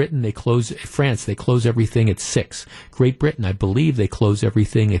 Great Britain, France, they close everything at 6. Great Britain, I believe they close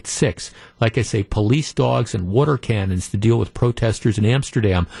everything at 6. Like I say, police dogs and water cannons to deal with protesters in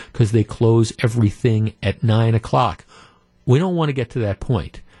Amsterdam because they close everything at 9 o'clock. We don't want to get to that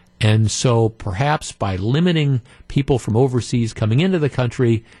point. And so perhaps by limiting people from overseas coming into the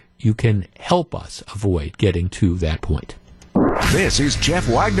country, you can help us avoid getting to that point. This is Jeff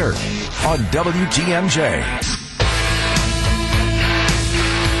Wagner on WTMJ.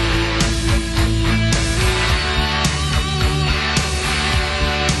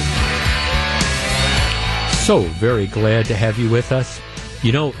 So very glad to have you with us.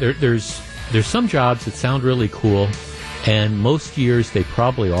 You know, there's some jobs that sound really cool, and most years they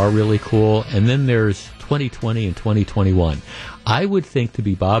probably are really cool, and then there's 2020 and 2021. I would think to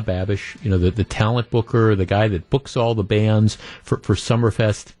be Bob Babish, the talent booker, the guy that books all the bands for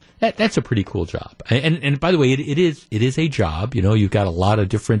Summerfest, that's a pretty cool job. And by the way, it is a job. You've got a lot of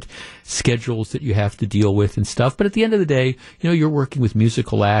different schedules that you have to deal with and stuff. But at the end of the day, you're working with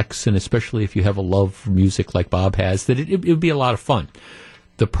musical acts, and especially if you have a love for music like Bob has, that it would be a lot of fun.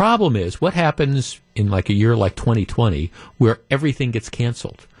 The problem is what happens in like a year like 2020 where everything gets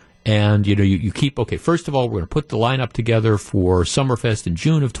canceled. And, you keep, first of all, we're going to put the lineup together for Summerfest in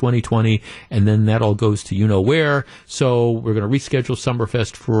June of 2020, and then that all goes to where. So we're going to reschedule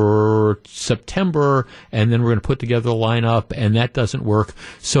Summerfest for September, and then we're going to put together the lineup, and that doesn't work.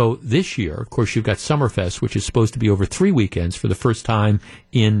 So this year, of course, you've got Summerfest, which is supposed to be over 3 weekends for the first time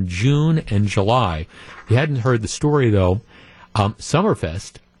in June and July. If you hadn't heard the story, though,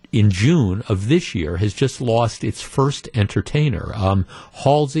 Summerfest in June of this year has just lost its first entertainer.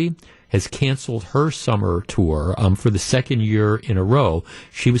 Halsey has canceled her summer tour for the second year in a row.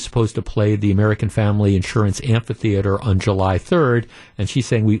 She was supposed to play the American Family Insurance Amphitheater on July 3rd, and she's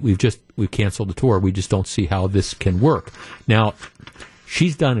saying we've canceled the tour. We just don't see how this can work. Now,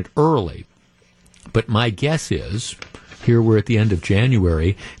 she's done it early, but my guess is, here we're at the end of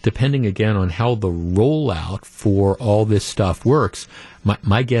January, depending again on how the rollout for all this stuff works,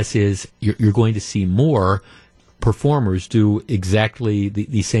 my guess is you're going to see more performers do exactly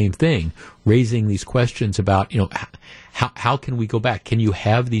the same thing, raising these questions about, how can we go back? Can you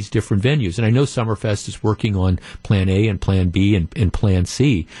have these different venues? And I know Summerfest is working on Plan A and Plan B and Plan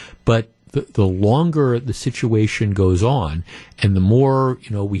C, but the longer the situation goes on and the more,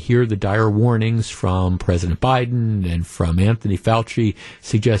 we hear the dire warnings from President Biden and from Anthony Fauci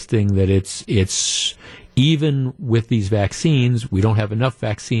suggesting that it's even with these vaccines, we don't have enough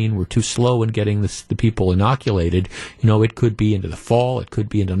vaccine. We're too slow in getting the people inoculated. It could be into the fall. It could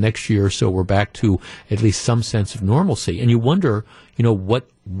be into next year. So we're back to at least some sense of normalcy. And you wonder,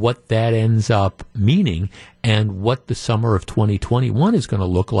 what that ends up meaning and what the summer of 2021 is going to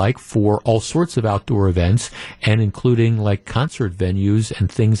look like for all sorts of outdoor events and including like concert venues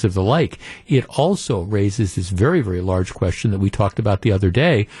and things of the like. It also raises this very, very large question that we talked about the other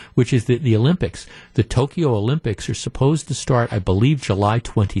day, which is the Olympics. The Tokyo Olympics are supposed to start, I believe, July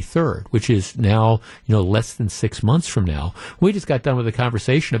 23rd, which is now, less than 6 months from now. We just got done with a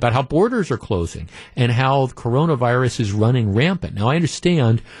conversation about how borders are closing and how coronavirus is running rampant. Now, I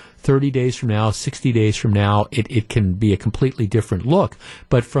understand 30 days from now, 60 days from now, it can be a completely different look.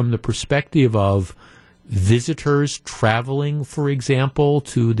 But from the perspective of visitors traveling, for example,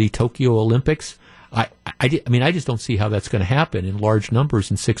 to the Tokyo Olympics, I just don't see how that's going to happen in large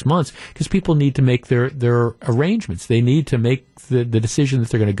numbers in 6 months, because people need to make their arrangements. They need to make the decision that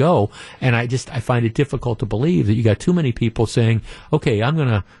they're going to go. And I find it difficult to believe that you got too many people saying, okay, I'm going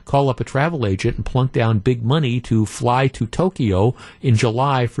to call up a travel agent and plunk down big money to fly to Tokyo in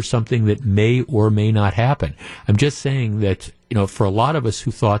July for something that may or may not happen. I'm just saying that, for a lot of us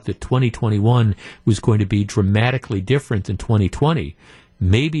who thought that 2021 was going to be dramatically different than 2020,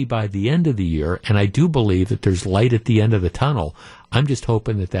 maybe by the end of the year, and I do believe that there's light at the end of the tunnel, I'm just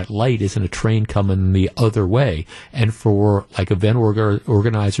hoping that light isn't a train coming the other way. And for like event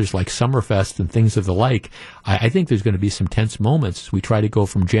organizers like Summerfest and things of the like, I think there's going to be some tense moments as we try to go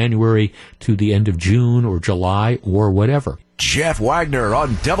from January to the end of June or July or whatever. Jeff Wagner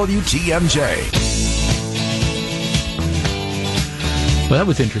on WTMJ. Well, that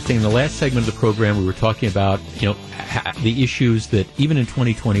was interesting. In the last segment of the program, we were talking about, the issues that even in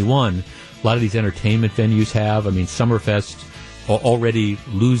 2021, a lot of these entertainment venues have. I mean, Summerfest already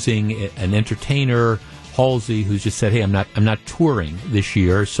losing an entertainer, Halsey, who's just said, hey, I'm not touring this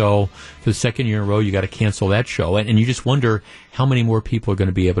year. So for the second year in a row, you got to cancel that show. And you just wonder how many more people are going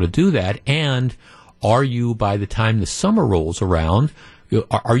to be able to do that. And are you, by the time the summer rolls around,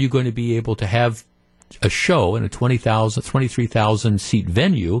 are you going to be able to have a show in a 23,000 seat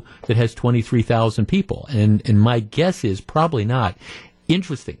venue that has 23,000 people? And my guess is probably not.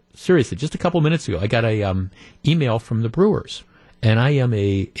 Interesting. Seriously, just a couple minutes ago, I got a email from the Brewers, and I am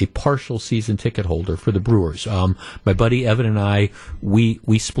a partial season ticket holder for the Brewers. My buddy Evan and I,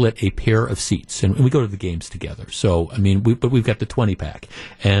 we split a pair of seats, and we go to the games together. So, but we've got the 20 pack,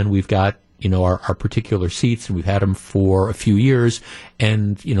 and we've got our particular seats, and we've had them for a few years.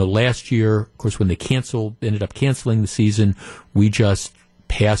 And, last year, of course, when they ended up canceling the season, we just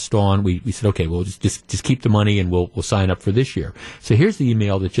passed on. We said, okay, we'll just keep the money and we'll sign up for this year. So here's the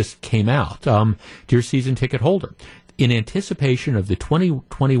email that just came out. Dear season ticket holder, in anticipation of the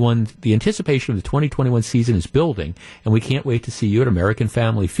 2021 season is building, and we can't wait to see you at American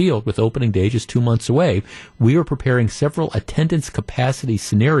Family Field with opening day just 2 months away. We are preparing several attendance capacity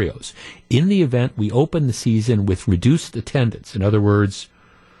scenarios. In the event we open the season with reduced attendance, in other words,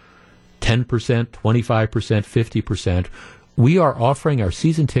 10%, 25%, 50%, we are offering our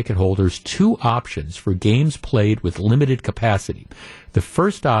season ticket holders two options for games played with limited capacity. The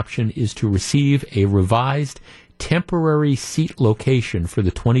first option is to receive a revised temporary seat location for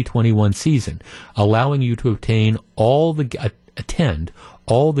the 2021 season, allowing you to attend all the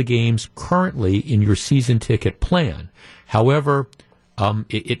games currently in your season ticket plan. However,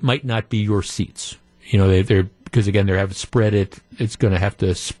 it might not be your seats. Because again, they have spread it. It's going to have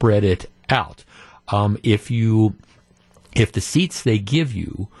to spread it out. If the seats they give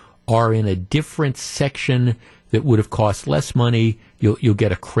you are in a different section that would have cost less money, you'll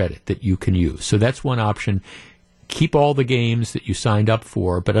get a credit that you can use. So that's one option. Keep all the games that you signed up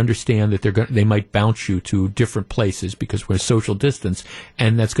for, but understand that they might bounce you to different places because we're social distance,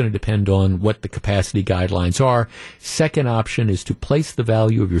 and that's going to depend on what the capacity guidelines are. Second option is to place the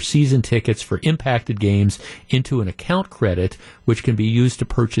value of your season tickets for impacted games into an account credit, which can be used to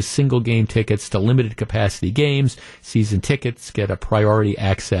purchase single game tickets to limited capacity games. Season tickets get a priority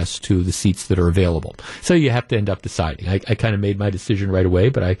access to the seats that are available. So you have to end up deciding. I kind of made my decision right away,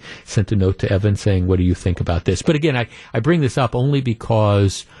 but I sent a note to Evan saying, what do you think about this? But again, I bring this up only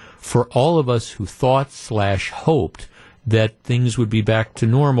because for all of us who thought/hoped that things would be back to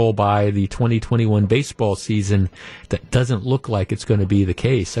normal by the 2021 baseball season, that doesn't look like it's going to be the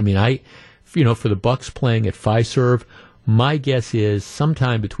case. For the Bucks playing at Fiserv, my guess is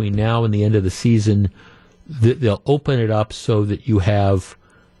sometime between now and the end of the season, they'll open it up so that you have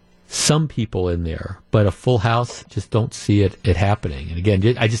some people in there, but a full house, just don't see it happening. And again,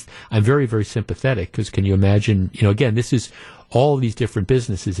 I'm very, very sympathetic, because can you imagine, again, this is all these different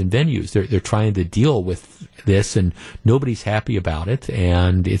businesses and venues. They're trying to deal with this, and nobody's happy about it,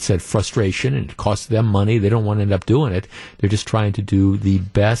 and it's a frustration, and it costs them money. They don't want to end up doing it. They're just trying to do the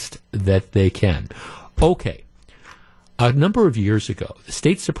best that they can. Okay. A number of years ago, the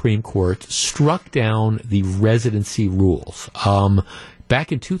state Supreme Court struck down the residency rules.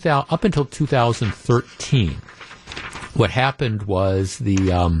 Back in up until 2013, what happened was the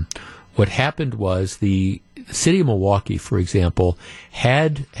city of Milwaukee, for example,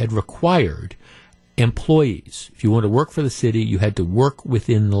 had required employees, if you want to work for the city, you had to work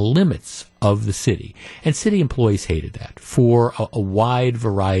within the limits of the city. And city employees hated that for a wide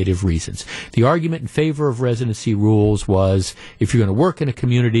variety of reasons. The argument in favor of residency rules was if you're going to work in a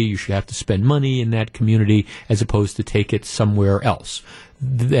community, you should have to spend money in that community as opposed to take it somewhere else.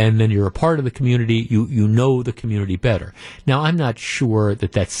 And then you're a part of the community, you know the community better. Now, I'm not sure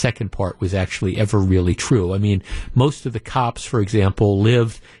that second part was actually ever really true. I mean, most of the cops, for example,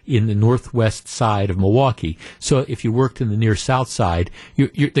 lived in the northwest side of Milwaukee. So if you worked in the near south side,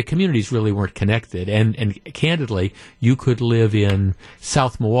 the communities really weren't connected. And candidly, you could live in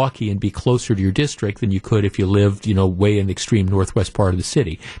South Milwaukee and be closer to your district than you could if you lived, way in the extreme northwest part of the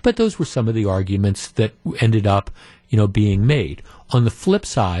city. But those were some of the arguments that ended up being made. On the flip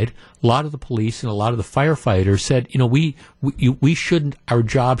side, a lot of the police and a lot of the firefighters said, we shouldn't, our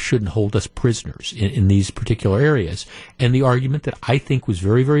job shouldn't hold us prisoners in these particular areas. And the argument that I think was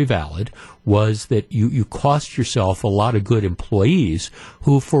very, very valid was that you cost yourself a lot of good employees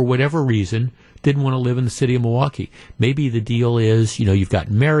who, for whatever reason, didn't want to live in the city of Milwaukee. Maybe the deal is, you've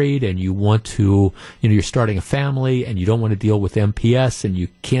gotten married and you want to, you're starting a family and you don't want to deal with MPS and you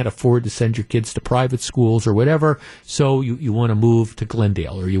can't afford to send your kids to private schools or whatever. So you want to move to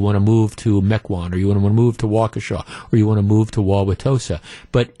Glendale or you want to move to Mequon or you want to move to Waukesha or you want to move to Wauwatosa.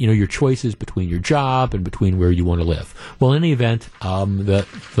 But, your choice is between your job and between where you want to live. Well, in any event, the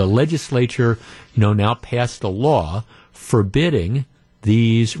legislature, now passed a law forbidding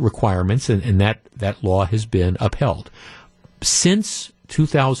these requirements, and that law has been upheld. Since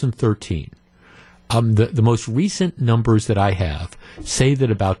 2013, the most recent numbers that I have say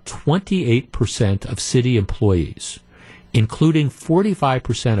that about 28% of city employees, including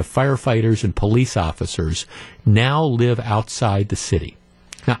 45% of firefighters and police officers, now live outside the city.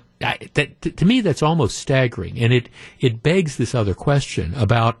 Now, to me, that's almost staggering, and it begs this other question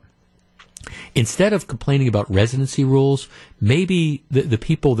about, instead of complaining about residency rules, maybe the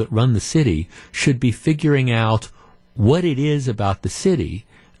people that run the city should be figuring out what it is about the city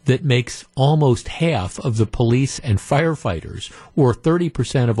that makes almost half of the police and firefighters, or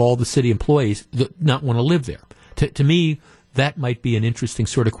 30% of all the city employees, not want to live there. To me, that might be an interesting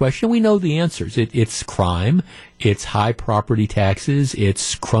sort of question. We know the answers. It's crime, it's high property taxes,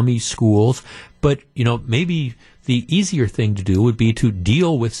 it's crummy schools, but, maybe the easier thing to do would be to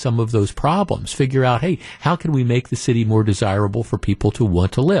deal with some of those problems. Figure out, hey, how can we make the city more desirable for people to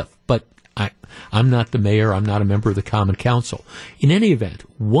want to live? But I'm not the mayor. I'm not a member of the Common Council. In any event,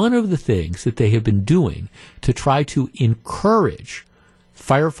 one of the things that they have been doing to try to encourage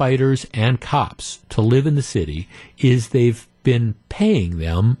firefighters and cops to live in the city is they've been paying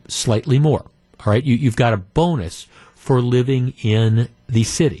them slightly more. All right, you've got a bonus for living in the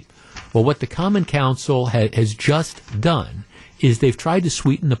city. Well, what the Common Council has just done is they've tried to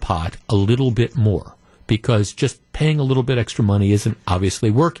sweeten the pot a little bit more, because just paying a little bit extra money isn't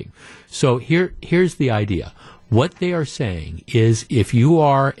obviously working. So here's the idea. What they are saying is, if you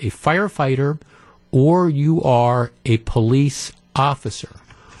are a firefighter or you are a police officer,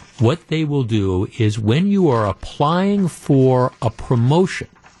 what they will do is, when you are applying for a promotion,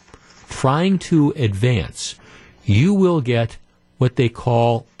 trying to advance, you will get what they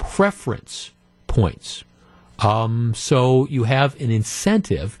call preference points. So you have an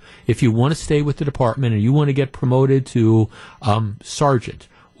incentive if you want to stay with the department and you want to get promoted to sergeant,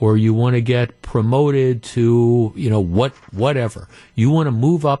 or you want to get promoted to whatever. You want to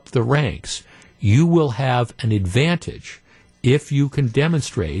move up the ranks. You will have an advantage if you can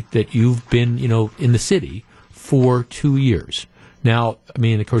demonstrate that you've been in the city for 2 years. Now, I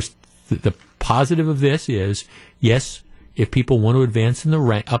mean, of course, the positive of this is, yes, if people want to advance in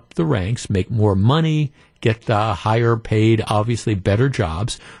up the ranks, make more money, get higher paid, obviously better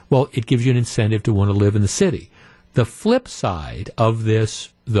jobs, well, it gives you an incentive to want to live in the city. The flip side of this,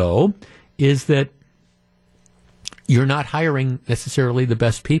 though, is that you're not hiring necessarily the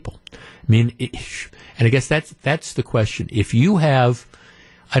best people. I mean, and I guess that's the question. If you have,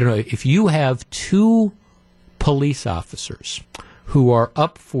 if you have two police officers who are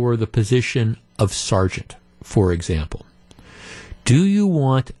up for the position of sergeant, for example, do you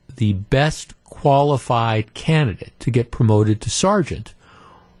want the best qualified candidate to get promoted to sergeant,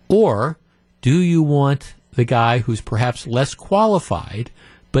 or do you want the guy who's perhaps less qualified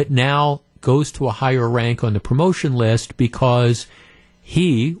but now goes to a higher rank on the promotion list because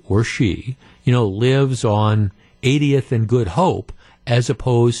he or she, lives on 80th and Good Hope, as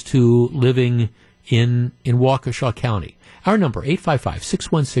opposed to living in Waukesha County? Our number,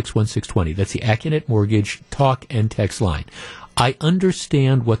 855-616-1620. That's the AccuNet Mortgage talk and text line. I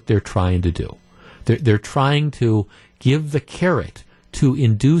understand what they're trying to do. They're trying to give the carrot to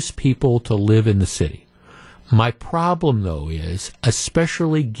induce people to live in the city. My problem, though, is,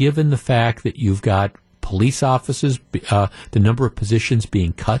 especially given the fact that you've got police officers, the number of positions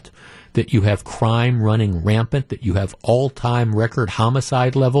being cut, that you have crime running rampant, that you have all-time record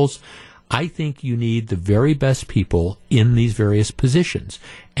homicide levels, I think you need the very best people in these various positions.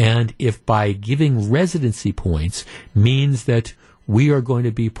 And if by giving residency points means that we are going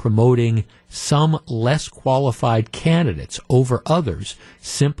to be promoting some less qualified candidates over others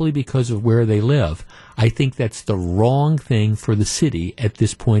simply because of where they live, I think that's the wrong thing for the city at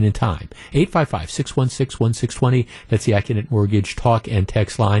this point in time. 855-616-1620, that's the Acunet Mortgage talk and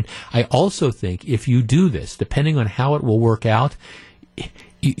text line. I also think if you do this, depending on how it will work out,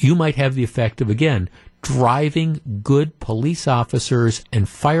 you might have the effect of, again, driving good police officers and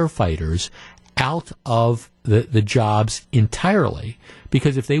firefighters out of the jobs entirely.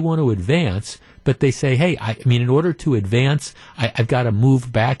 Because if they want to advance, but they say, hey, in order to advance, I've got to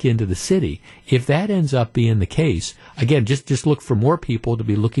move back into the city. If that ends up being the case, again, just look for more people to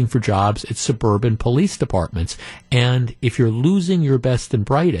be looking for jobs at suburban police departments. And if you're losing your best and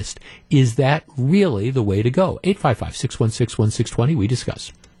brightest, is that really the way to go? 855-616-1620, we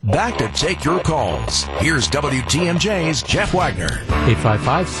discuss. Back to take your calls. Here's WTMJ's Jeff Wagner.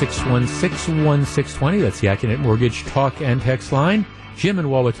 855-616-1620. That's the Acunet Mortgage talk and text line. Jim in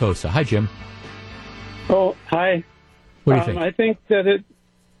Wauwatosa. Hi, Jim. Oh, hi. What do you think?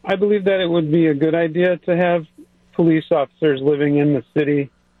 I believe that it would be a good idea to have police officers living in the city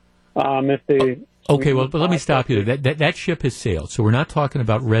if they... Okay, well, but let me stop you there. That ship has sailed. So we're not talking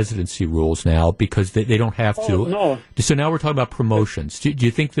about residency rules now because they don't have to. Oh, no. So now we're talking about promotions. Do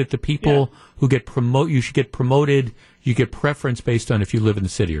you think that the people who get you should get promoted, you get preference based on if you live in the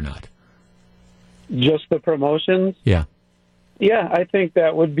city or not? Just the promotions? Yeah. Yeah, I think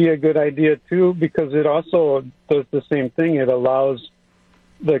that would be a good idea, too, because it also does the same thing. It allows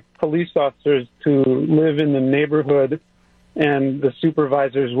the police officers to live in the neighborhood, and the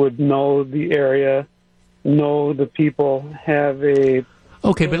supervisors would know the area, know the people, have a...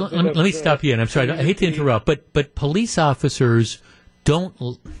 Okay, but let me stop you, and I'm sorry, I hate to interrupt, but police officers don't...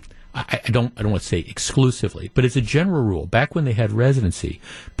 I don't want to say exclusively, but as a general rule, back when they had residency,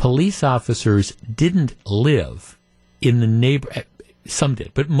 police officers didn't live in the some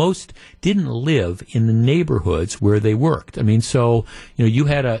did, but most didn't live in the neighborhoods where they worked. I mean, so,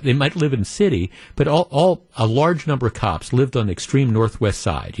 they might live in the city, but a large number of cops lived on the extreme northwest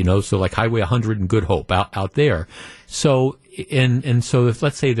side, so like Highway 100 and Good Hope out there. So, and so if,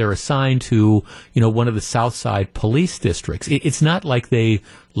 let's say, they're assigned to, one of the South Side police districts, it's not like they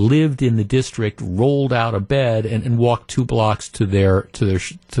lived in the district, rolled out of bed, and walked 2 blocks to their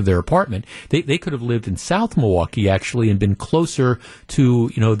apartment. They could have lived in South Milwaukee, actually, and been closer to,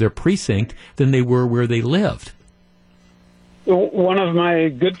 their precinct than they were where they lived. One of my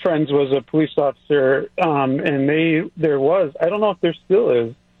good friends was a police officer, and there was, I don't know if there still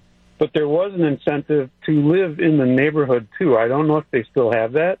is, but there was an incentive to live in the neighborhood, too. I don't know if they still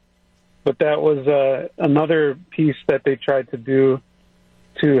have that, but that was another piece that they tried to do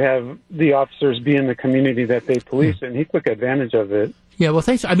to have the officers be in the community that they police, and he took advantage of it. Yeah, well,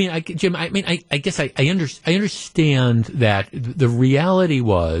 thanks. Jim, I guess I understand that the reality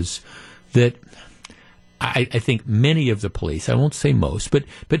was that I think many of the police, I won't say most, but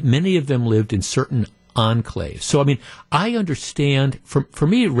many of them lived in certain enclaves. So, I understand, for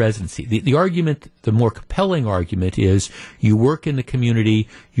me, residency, the argument, the more compelling argument is you work in the community,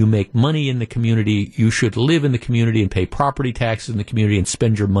 you make money in the community, you should live in the community and pay property taxes in the community and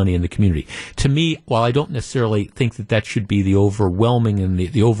spend your money in the community. To me, while I don't necessarily think that should be the overwhelming and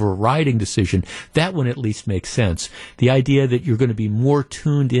the overriding decision, that one at least makes sense. The idea that you're going to be more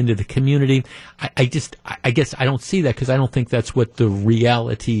tuned into the community, I guess I don't see that because I don't think that's what the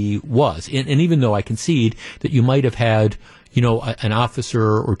reality was. And even though I concede that you might have had an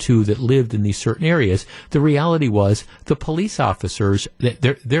officer or two that lived in these certain areas, the reality was the police officers,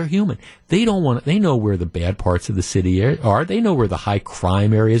 they're human. They know where the bad parts of the city are. They know where the high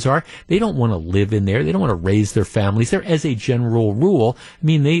crime areas are. They don't want to live in there. They don't want to raise their families there. As a general rule,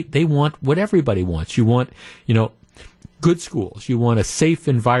 they want what everybody wants. You want, good schools. You want a safe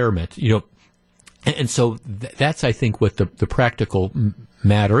environment, and so that's, I think, what the practical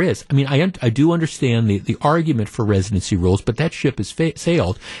matter is. I do understand the argument for residency rules, but that ship has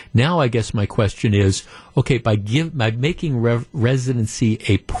sailed. Now, I guess my question is, okay, by making residency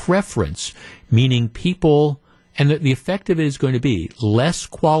a preference, meaning people, and the effect of it is going to be less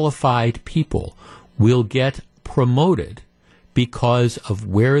qualified people will get promoted because of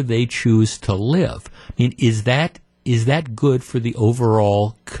where they choose to live. Is that good for the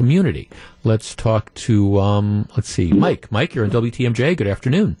overall community? Let's talk to, Mike. Mike, you're on WTMJ. Good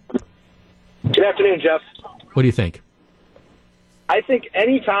afternoon. Good afternoon, Jeff. What do you think? I think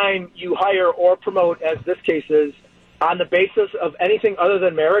anytime you hire or promote, as this case is, on the basis of anything other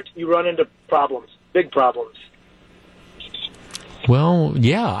than merit, you run into problems, big problems. Well,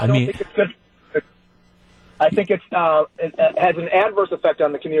 yeah, I think it's good. I think it has an adverse effect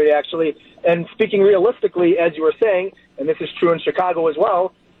on the community, actually. And speaking realistically, as you were saying, and this is true in Chicago as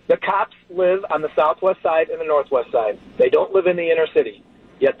well, the cops live on the southwest side and the northwest side. They don't live in the inner city,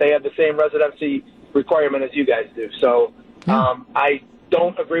 yet they have the same residency requirement as you guys do. So I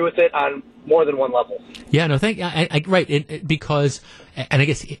don't agree with it on more than one level. Yeah, no, right, because, and I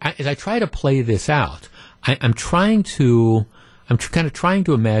guess as I try to play this out, I'm kind of trying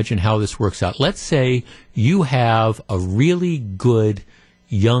to imagine how this works out. Let's say you have a really good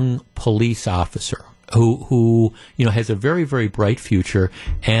young police officer who has a very, very bright future,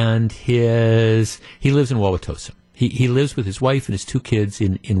 and he lives in Wauwatosa. He lives with his wife and his 2 kids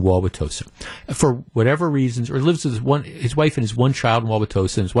in Wauwatosa. For whatever reasons, or lives with his wife and his 1 child in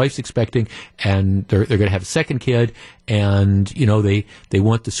Wauwatosa, and his wife's expecting, and they're going to have a second kid, and, they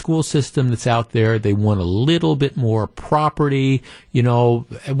want the school system that's out there. They want a little bit more property,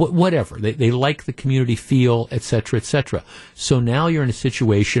 whatever. They like the community feel, et cetera, et cetera. So now you're in a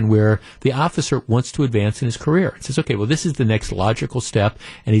situation where the officer wants to advance in his career. It says, okay, well, this is the next logical step,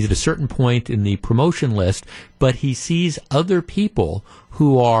 and he's at a certain point in the promotion list, but he sees other people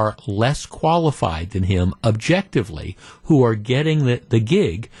who are less qualified than him objectively, who are getting the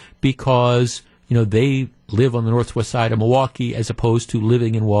gig because, they live on the northwest side of Milwaukee as opposed to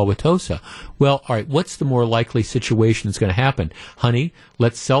living in Wauwatosa. Well, all right, what's the more likely situation that's going to happen? Honey,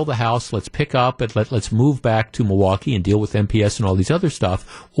 let's sell the house, let's pick up, and let's move back to Milwaukee and deal with MPS and all these other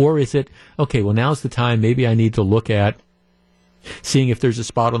stuff. Or is it, okay, well, now's the time, maybe I need to look at seeing if there's a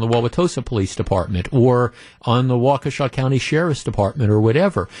spot on the Wauwatosa Police Department or on the Waukesha County Sheriff's Department or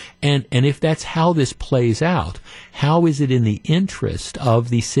whatever. And if that's how this plays out, how is it in the interest of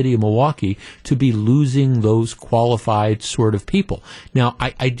the city of Milwaukee to be losing those qualified sort of people? Now,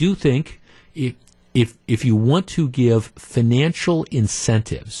 I do think if you want to give financial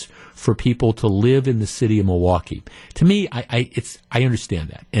incentives for people to live in the city of Milwaukee, to me, I understand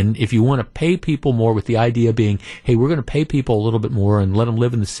that. And if you want to pay people more, with the idea being, hey, we're going to pay people a little bit more and let them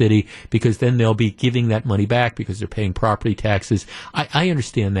live in the city because then they'll be giving that money back because they're paying property taxes, I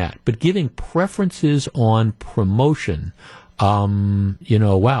understand that. But giving preferences on promotion,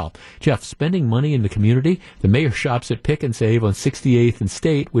 wow. Jeff, spending money in the community, the mayor shops at Pick and Save on 68th and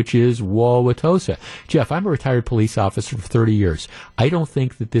State, which is Wauwatosa. Jeff, I'm a retired police officer for 30 years. I don't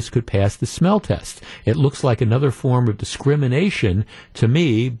think that this could pass the smell test. It looks like another form of discrimination to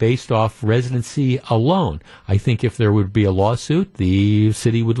me based off residency alone. I think if there would be a lawsuit, the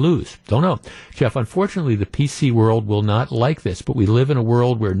city would lose. Don't know. Jeff, unfortunately, the PC world will not like this, but we live in a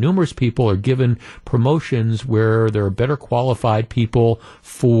world where numerous people are given promotions where there are better qualified people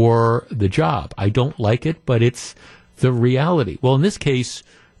for the job. I don't like it, but it's the reality. Well, in this case,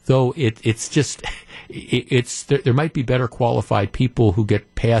 though, it's just there might be better qualified people who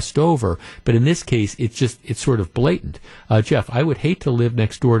get passed over, but in this case, it's sort of blatant. Jeff, I would hate to live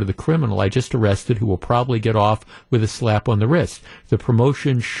next door to the criminal I just arrested, who will probably get off with a slap on the wrist. The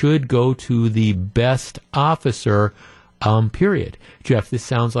promotion should go to the best officer. Period. Jeff, this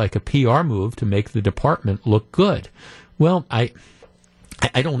sounds like a PR move to make the department look good. Well, I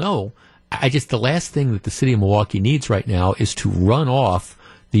don't know. The last thing that the city of Milwaukee needs right now is to run off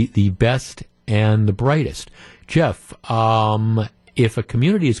the best and the brightest. Jeff, if a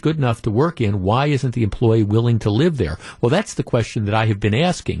community is good enough to work in, why isn't the employee willing to live there? Well, that's the question that I have been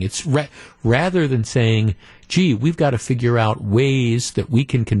asking. It's rather than saying, gee, we've got to figure out ways that we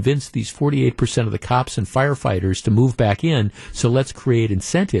can convince these 48% of the cops and firefighters to move back in, so let's create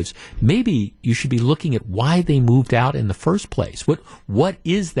incentives. Maybe you should be looking at why they moved out in the first place. What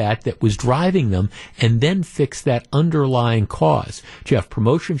is that was driving them, and then fix that underlying cause. Jeff,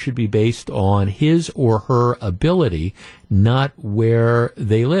 promotion should be based on his or her ability, not where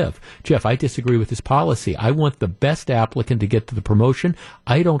they live. Jeff, I disagree with this policy. I want the best applicant to get to the promotion.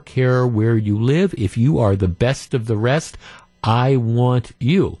 I don't care where you live. If you are the best of the rest, I want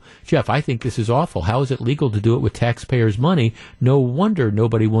you. Jeff, I think this is awful. How is it legal to do it with taxpayers' money? No wonder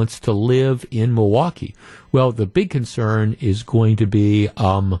nobody wants to live in Milwaukee. Well, the big concern is going to be,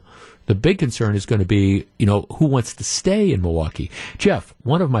 who wants to stay in Milwaukee? Jeff,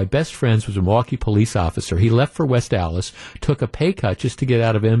 one of my best friends was a Milwaukee police officer. He left for West Allis, took a pay cut just to get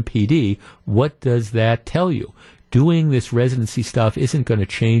out of MPD. What does that tell you? Doing this residency stuff isn't going to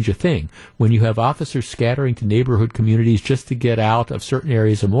change a thing. When you have officers scattering to neighborhood communities just to get out of certain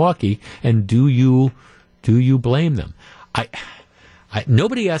areas of Milwaukee, and do you blame them?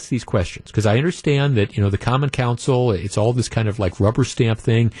 Nobody asks these questions because I understand that, the Common Council, it's all this kind of like rubber stamp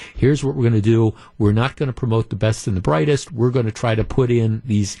thing. Here's what we're going to do. We're not going to promote the best and the brightest. We're going to try to put in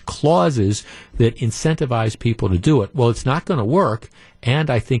these clauses that incentivize people to do it. Well, it's not going to work, and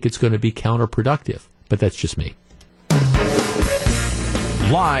I think it's going to be counterproductive. But that's just me.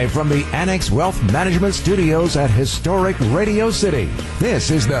 Live from the Annex Wealth Management Studios at historic Radio City, this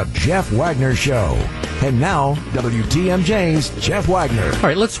is the Jeff Wagner Show. And now, WTMJ's Jeff Wagner. All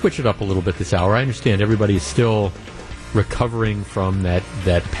right, let's switch it up a little bit this hour. I understand everybody is still recovering from that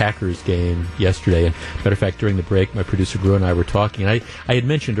Packers game yesterday. And matter of fact, during the break, my producer Gru and I were talking. I had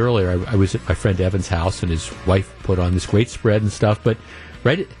mentioned earlier I was at my friend Evan's house, and his wife put on this great spread and stuff. But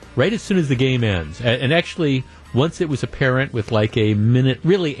right as soon as the game ends, and actually once it was apparent with like a minute,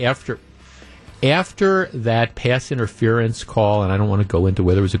 really after that pass interference call, and I don't want to go into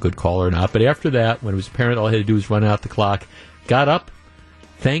whether it was a good call or not, but after that, when it was apparent all I had to do was run out the clock, got up,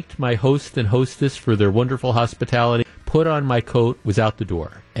 thanked my host and hostess for their wonderful hospitality, put on my coat, was out the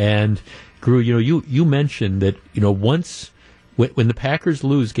door. And Gru, you mentioned that, once when the Packers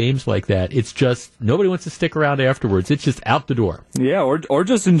lose games like that, it's just nobody wants to stick around afterwards. It's just out the door. Yeah, or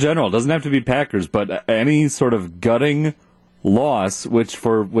just in general. It doesn't have to be Packers, but any sort of gutting loss, which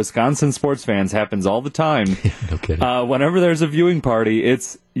for Wisconsin sports fans happens all the time. No kidding. Whenever there's a viewing party,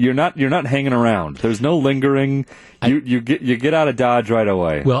 you're not hanging around. There's no lingering. You get out of Dodge right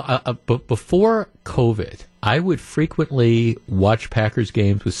away. Well, but before COVID, I would frequently watch Packers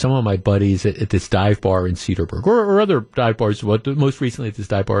games with some of my buddies at this dive bar in Cedarburg, or other dive bars. Most recently at this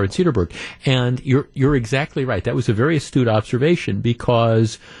dive bar in Cedarburg, and you're exactly right. That was a very astute observation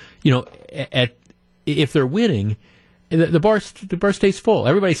because, if they're winning, the bar stays full.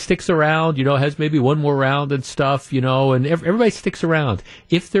 Everybody sticks around, has maybe one more round and stuff, and everybody sticks around.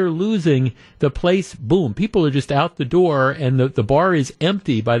 If they're losing, the place, boom, people are just out the door, and the bar is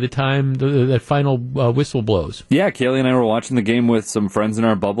empty by the time that final whistle blows. Yeah, Kaylee and I were watching the game with some friends in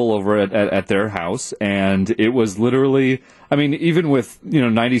our bubble over at their house, and it was literally, even with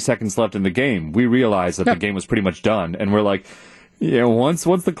 90 seconds left in the game, we realized that the game was pretty much done, and we're like, yeah, once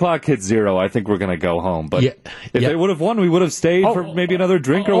the clock hits 0, I think we're going to go home. But if they would have won, we would have stayed for maybe another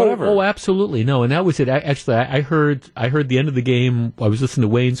drink or whatever. Oh, absolutely. No, and that was it. Actually, I heard the end of the game. I was listening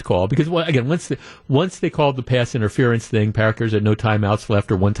to Wayne's call because, again, once they called the pass interference thing, Packers had no timeouts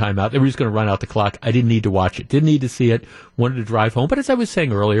left or one timeout. They were just going to run out the clock. I didn't need to watch it. Didn't need to see it. Wanted to drive home. But as I was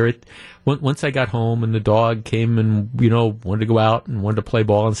saying earlier, once I got home and the dog came and wanted to go out and wanted to play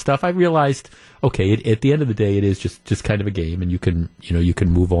ball and stuff, I realized, okay, at the end of the day, it is just kind of a game, and you can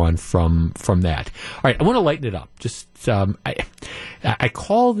move on from that. All right, I want to lighten it up. Just I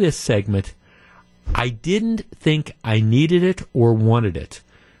call this segment, I didn't think I needed it or wanted it,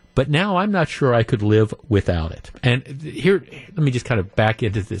 but now I'm not sure I could live without it. And here, let me just kind of back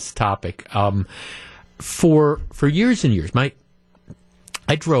into this topic. For years and years,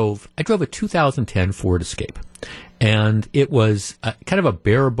 I drove a 2010 Ford Escape, and it was kind of a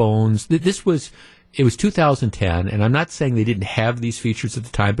bare bones. It was 2010, and I'm not saying they didn't have these features at the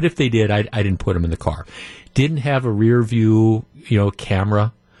time, but if they did, I didn't put them in the car. Didn't have a rear view,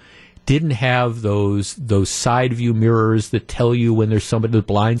 camera. Didn't have those side view mirrors that tell you when there's somebody, the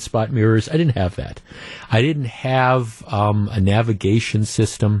blind spot mirrors. I didn't have that. I didn't have a navigation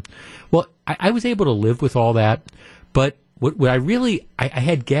system. Well, I was able to live with all that, but what I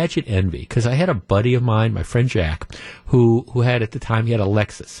had gadget envy because I had a buddy of mine, my friend Jack, who had at the time, he had a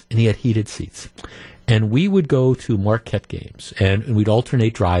Lexus and he had heated seats. And we would go to Marquette games and we'd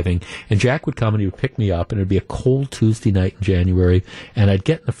alternate driving, and Jack would come and he would pick me up, and it would be a cold Tuesday night in January, and I'd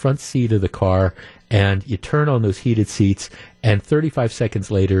get in the front seat of the car, and you turn on those heated seats, and 35 seconds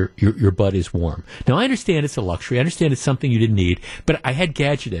later, your butt is warm. Now, I understand it's a luxury. I understand it's something you didn't need, but I had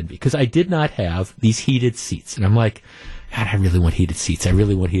gadget envy because I did not have these heated seats. And I'm like, God, I really want heated seats. I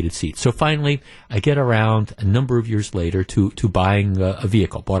really want heated seats. So finally, I get around a number of years later to buying a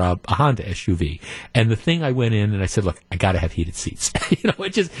vehicle, bought a Honda SUV. And the thing, I went in and I said, look, I got to have heated seats.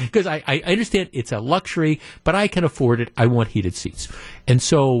 It's just because I understand it's a luxury, but I can afford it. I want heated seats. And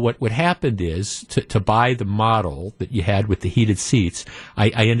so what happened is to buy the model that you had with the heated seats, I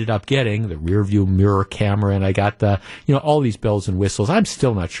ended up getting the rear view mirror camera, and I got the, all these bells and whistles. I'm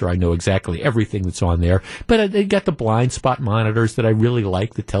still not sure I know exactly everything that's on there, but I got the blind spot monitors that I really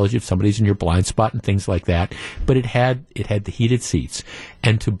like that tells you if somebody's in your blind spot and things like that. But it had the heated seats.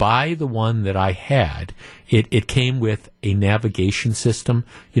 And to buy the one that I had, it came with a navigation system,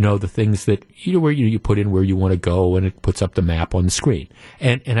 the things that, where you put in where you want to go, and it puts up the map on the screen.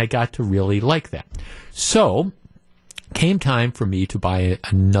 And I got to really like that. So came time for me to buy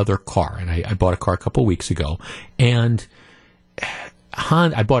another car, and I bought a car a couple weeks ago, and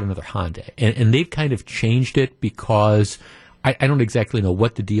I bought another Honda, and they've kind of changed it because I don't exactly know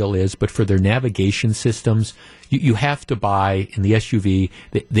what the deal is, but for their navigation systems, you have to buy in the SUV.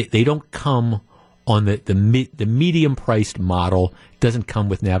 They don't come on the medium priced model. Doesn't come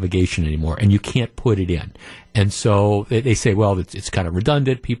with navigation anymore, and you can't put it in. And so they say, well, it's kind of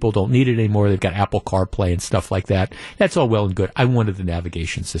redundant. People don't need it anymore. They've got Apple CarPlay and stuff like that. That's all well and good. I wanted the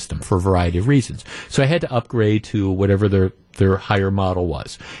navigation system for a variety of reasons. So I had to upgrade to whatever their higher model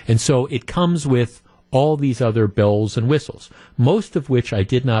was. And so it comes with all these other bells and whistles, most of which I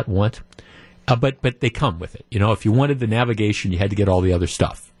did not want, but they come with it. You know, if you wanted the navigation, you had to get all the other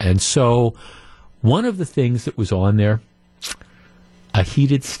stuff. And so one of the things that was on there, a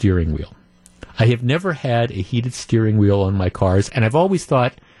heated steering wheel. I have never had a heated steering wheel on my cars, and I've always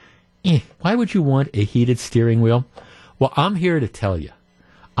thought, why would you want a heated steering wheel? Well, I'm here to tell you,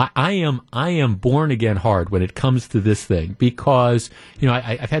 I am born again hard when it comes to this thing because, you know,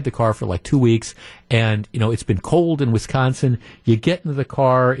 I've had the car for like 2 weeks and, you know, it's been cold in Wisconsin. You get into the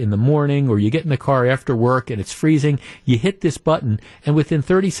car in the morning or you get in the car after work and it's freezing. You hit this button and within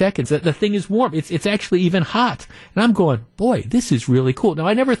 30 seconds, the thing is warm. It's actually even hot. And I'm going, boy, this is really cool. Now,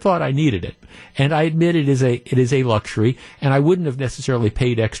 I never thought I needed it. And I admit it is a luxury and I wouldn't have necessarily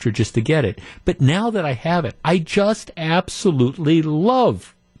paid extra just to get it. But now that I have it, I just absolutely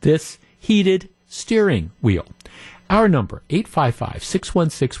love this heated steering wheel. Our number,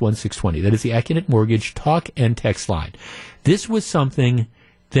 855-616-1620. That is the AccuNet Mortgage talk and text line. This was something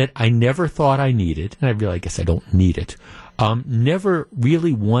that I never thought I needed, and I really guess I don't need it. Never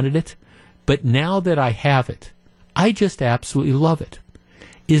really wanted it, but now that I have it, I just absolutely love it.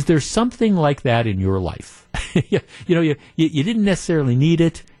 Is there something like that in your life? You didn't necessarily need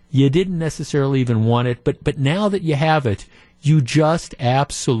it, you didn't necessarily even want it, but now that you have it, you just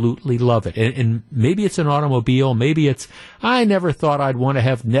absolutely love it. And maybe it's an automobile. Maybe it's, I never thought I'd want to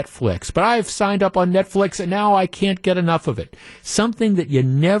have Netflix, but I've signed up on Netflix and now I can't get enough of it. Something that you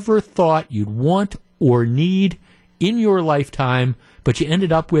never thought you'd want or need in your lifetime, but you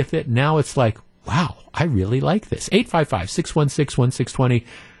ended up with it. And now it's like, wow, I really like this. 855-616-1620.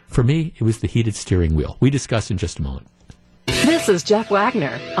 For me, it was the heated steering wheel. We discuss in just a moment. This is Jeff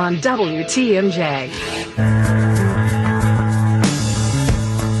Wagner on WTMJ.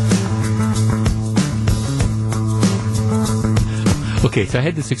 Okay, so I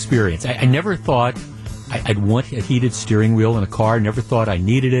had this experience. I never thought I'd want a heated steering wheel in a car. Never thought I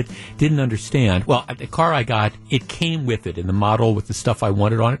needed it. Didn't understand. Well, the car I got, it came with it in the model with the stuff I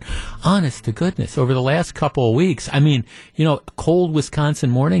wanted on it. Honest to goodness, over the last couple of weeks, I mean, you know, cold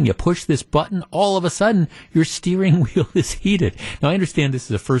Wisconsin morning, you push this button, all of a sudden, your steering wheel is heated. Now, I understand this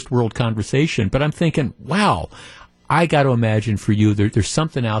is a first world conversation, but I'm thinking, wow, I got to imagine for you, there's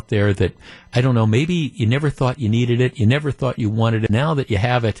something out there that, I don't know, maybe you never thought you needed it, you never thought you wanted it. Now that you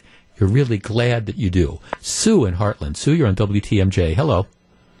have it, you're really glad that you do. Sue in Heartland. Sue, you're on WTMJ. Hello.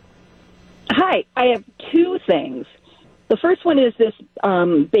 Hi. I have two things. The first one is this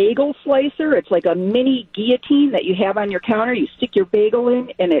bagel slicer. It's like a mini guillotine that you have on your counter. You stick your bagel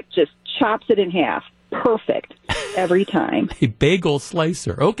in, and it just chops it in half. Perfect every time. A bagel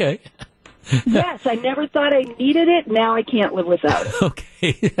slicer. Okay. Yes, I never thought I needed it. Now I can't live without it.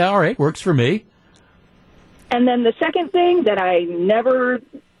 Okay, all right, works for me. And then the second thing that I never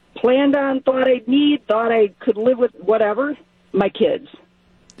planned on, thought I'd need, thought I could live with, whatever, my kids.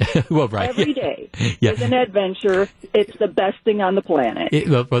 Well, right. Every day is an adventure. It's the best thing on the planet.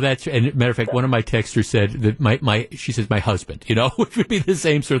 Well, that's, and matter of fact, one of my texters said that she says my husband, you know, which would be the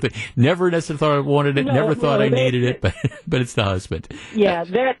same sort of thing. Never necessarily thought I wanted it, never thought I needed it, but it's the husband. Yeah,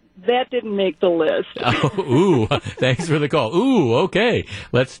 that didn't make the list. Ooh, thanks for the call. Ooh, okay.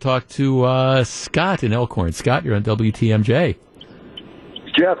 Let's talk to Scott in Elkhorn. Scott, you're on WTMJ.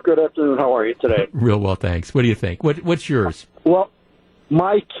 Jeff, good afternoon. How are you today? Real well, thanks. What do you think? What's yours? Well,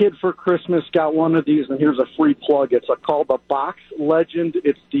 my kid for Christmas got one of these, and here's a free plug. It's called the Box Legend.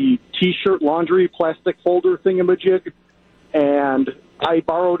 It's the T-shirt laundry plastic folder thingamajig, and I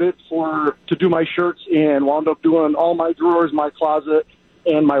borrowed it to do my shirts and wound up doing all my drawers, my closet,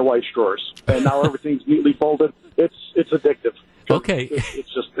 and my wife's drawers. And now everything's neatly folded. It's addictive. Okay.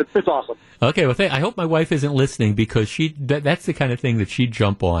 It's awesome. Okay, well, I hope my wife isn't listening because that's the kind of thing that she'd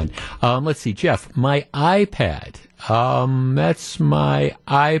jump on. Let's see, Jeff, my iPad. That's my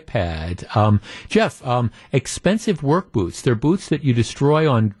iPad. Jeff, expensive work boots. They're boots that you destroy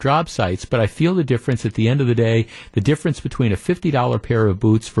on job sites, but I feel the difference at the end of the day. The difference between a $50 pair of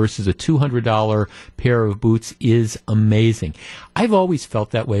boots versus a $200 pair of boots is amazing. I've always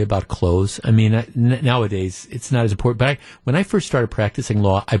felt that way about clothes. I mean, nowadays it's not as important, but when I first started practicing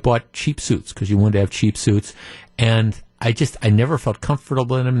law, I bought cheap suits because you wanted to have cheap suits, and I never felt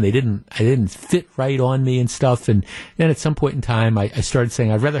comfortable in them. I didn't fit right on me and stuff. And then at some point in time, I started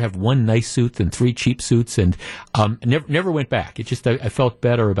saying I'd rather have one nice suit than 3 cheap suits, and never went back. It just, I felt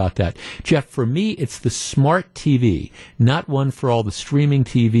better about that. Jeff, for me, it's the smart TV, not one for all the streaming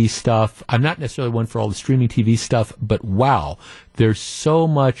TV stuff. I'm not necessarily one for all the streaming TV stuff, but wow, there's so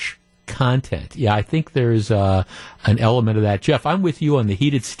much content. Yeah, I think there's an element of that. Jeff, I'm with you on the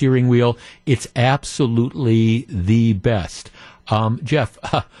heated steering wheel. It's absolutely the best. Jeff,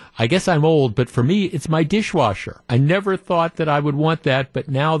 I guess I'm old, but for me, it's my dishwasher. I never thought that I would want that, but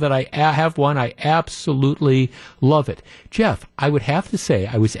now that I have one, I absolutely love it. Jeff, I would have to say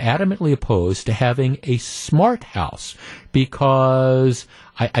I was adamantly opposed to having a smart house because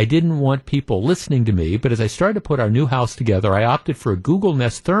I didn't want people listening to me, but as I started to put our new house together, I opted for a Google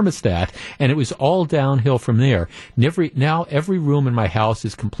Nest thermostat, and it was all downhill from there. Now every room in my house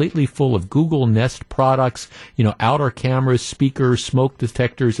is completely full of Google Nest products, outdoor cameras, speakers, smoke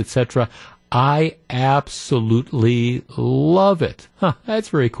detectors, etc. I absolutely love it. That's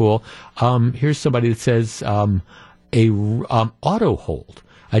very cool. Here's somebody that says auto hold.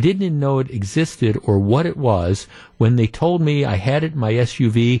 I didn't even know it existed or what it was when they told me I had it in my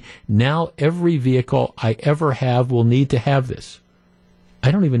SUV. Now every vehicle I ever have will need to have this. I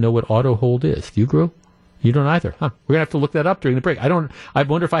don't even know what auto hold is. Do you, Gru? You don't either. We're going to have to look that up during the break. I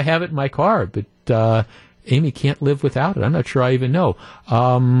wonder if I have it in my car, but Amy can't live without it. I'm not sure I even know.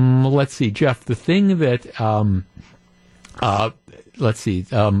 Let's see, Jeff, the thing that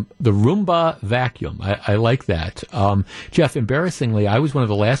the Roomba vacuum. I like that. Jeff, embarrassingly, I was one of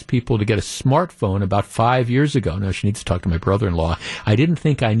the last people to get a smartphone about 5 years ago. Now, she needs to talk to my brother-in-law. I didn't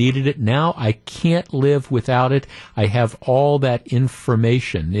think I needed it. Now I can't live without it. I have all that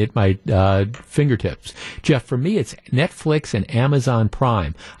information at my fingertips. Jeff, for me, it's Netflix and Amazon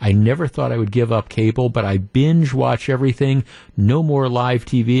Prime. I never thought I would give up cable, but I binge watch everything. No more live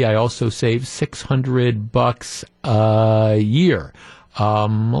TV. I also save $600 a year.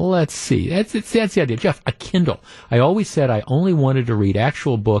 Let's see. That's the idea. Jeff, a Kindle. I always said I only wanted to read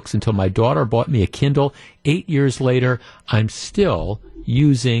actual books until my daughter bought me a Kindle. 8 years later, I'm still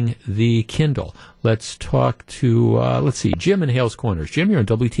using the Kindle. Let's talk to, Jim in Hales Corners. Jim, you're on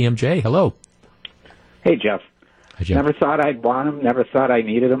WTMJ. Hello. Hey, Jeff. Hi, Jim. Never thought I'd want them, never thought I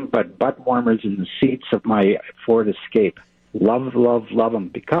needed them, but butt warmers in the seats of my Ford Escape. Love, love, love them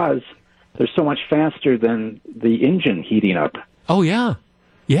because they're so much faster than the engine heating up. Oh, yeah.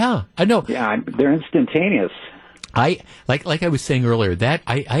 Yeah, I know. Yeah, they're instantaneous. Like I was saying earlier, that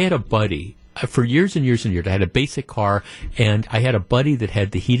I had a buddy for years and years and years. I had a basic car, and I had a buddy that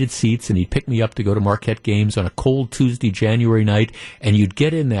had the heated seats, and he'd pick me up to go to Marquette games on a cold Tuesday, January night, and you'd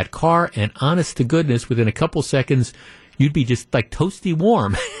get in that car, and honest to goodness, within a couple seconds, you'd be just like toasty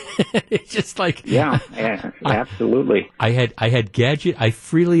warm. It's just like absolutely. I had gadget. I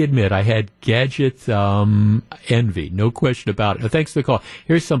freely admit I had gadget envy. No question about it. Thanks for the call.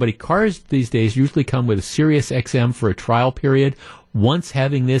 Here's somebody. Cars these days usually come with a Sirius XM for a trial period. Once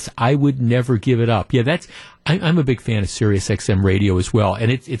having this, I would never give it up. Yeah, I'm a big fan of Sirius XM radio as well,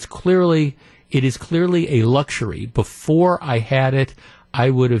 and it is clearly a luxury. Before I had it, I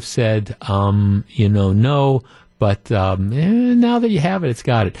would have said, no. But now that you have it, it's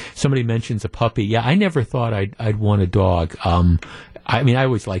got it. Somebody mentions a puppy. Yeah, I never thought I'd want a dog. I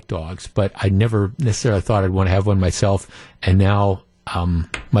always liked dogs, but I never necessarily thought I'd want to have one myself. And now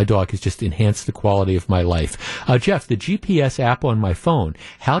my dog has just enhanced the quality of my life. Jeff, the GPS app on my phone,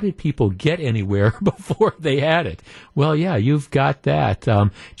 how did people get anywhere before they had it? Well, yeah, you've got that.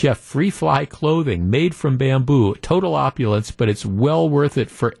 Jeff, Free Fly clothing made from bamboo, total opulence, but it's well worth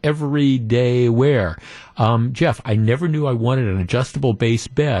it for everyday wear. Jeff, I never knew I wanted an adjustable base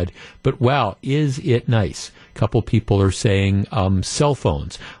bed, but wow, is it nice? A couple people are saying cell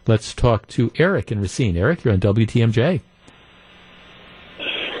phones. Let's talk to Eric in Racine. Eric, you're on WTMJ.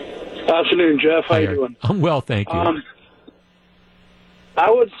 Afternoon, Jeff. How you doing? I'm well, thank you. I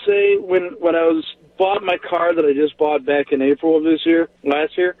would say when I bought my car that I just bought back in April of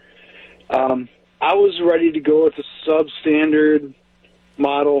last year, I was ready to go with the substandard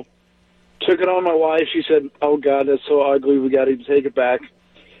model. Took it on my wife. She said, "Oh God, that's so ugly. We got to take it back."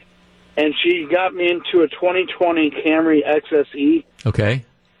 And she got me into a 2020 Camry XSE. Okay.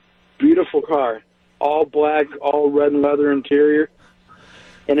 Beautiful car, all black, all red leather interior.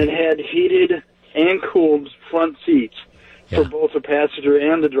 And it had heated and cooled front seats for both the passenger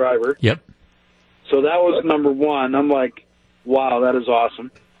and the driver. Yep. So that was number one. I'm like, wow, that is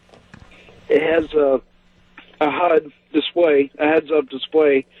awesome. It has a HUD display, a heads-up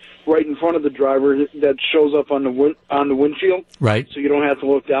display, right in front of the driver that shows up on the windshield. Right. So you don't have to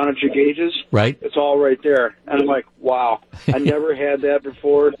look down at your gauges. Right. It's all right there. And I'm like, wow, I never had that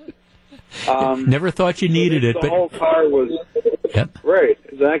before. Never thought you needed it, the but whole car was yep. Right,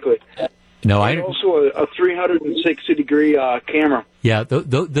 exactly. No, and also a 360-degree camera. Yeah,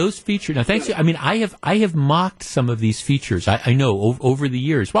 those features. Now, thanks. I mean, I have mocked some of these features. I know over the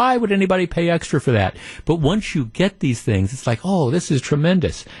years. Why would anybody pay extra for that? But once you get these things, it's like, oh, this is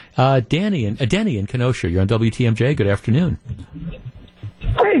tremendous. Denny in Kenosha, you're on WTMJ. Good afternoon.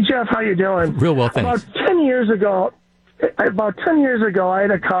 Hey, Jeff, how you doing? Real well, thanks. About 10 years ago, I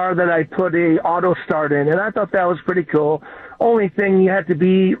had a car that I put a auto start in, and I thought that was pretty cool. Only thing, you had to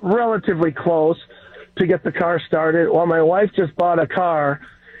be relatively close to get the car started. Well, my wife just bought a car,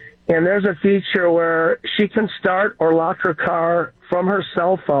 and there's a feature where she can start or lock her car from her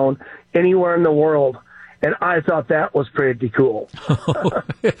cell phone anywhere in the world. And I thought that was pretty cool.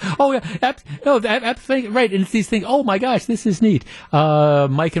 Oh, yeah. Absolutely. Right. And it's these things. Oh, my gosh, this is neat.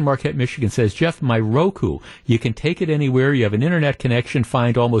 Mike in Marquette, Michigan says, Jeff, my Roku, you can take it anywhere. You have an internet connection,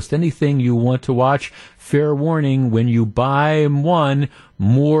 find almost anything you want to watch. Fair warning, when you buy one,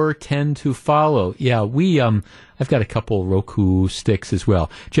 more tend to follow. Yeah, I've got a couple Roku sticks as well.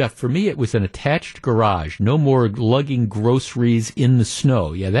 Jeff, for me, it was an attached garage. No more lugging groceries in the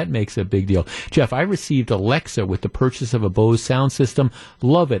snow. Yeah, that makes a big deal. Jeff, I received Alexa with the purchase of a Bose sound system.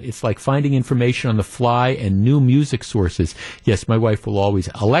 Love it. It's like finding information on the fly and new music sources. Yes, my wife will always,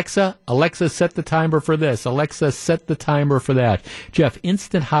 Alexa, set the timer for this. Alexa, set the timer for that. Jeff,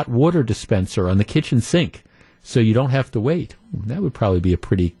 instant hot water dispenser on the kitchen sink, so you don't have to wait. That would probably be a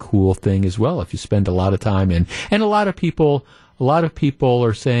pretty cool thing as well if you spend a lot of time in. And a lot of people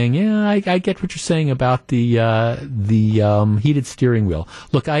are saying, yeah, I get what you're saying about the heated steering wheel.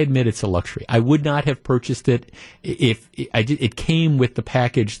 Look, I admit it's a luxury. I would not have purchased it if it came with the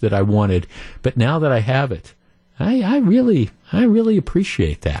package that I wanted. But now that I have it, I really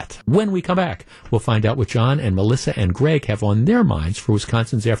appreciate that. When we come back, we'll find out what John and Melissa and Greg have on their minds for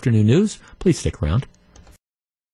Wisconsin's Afternoon News. Please stick around.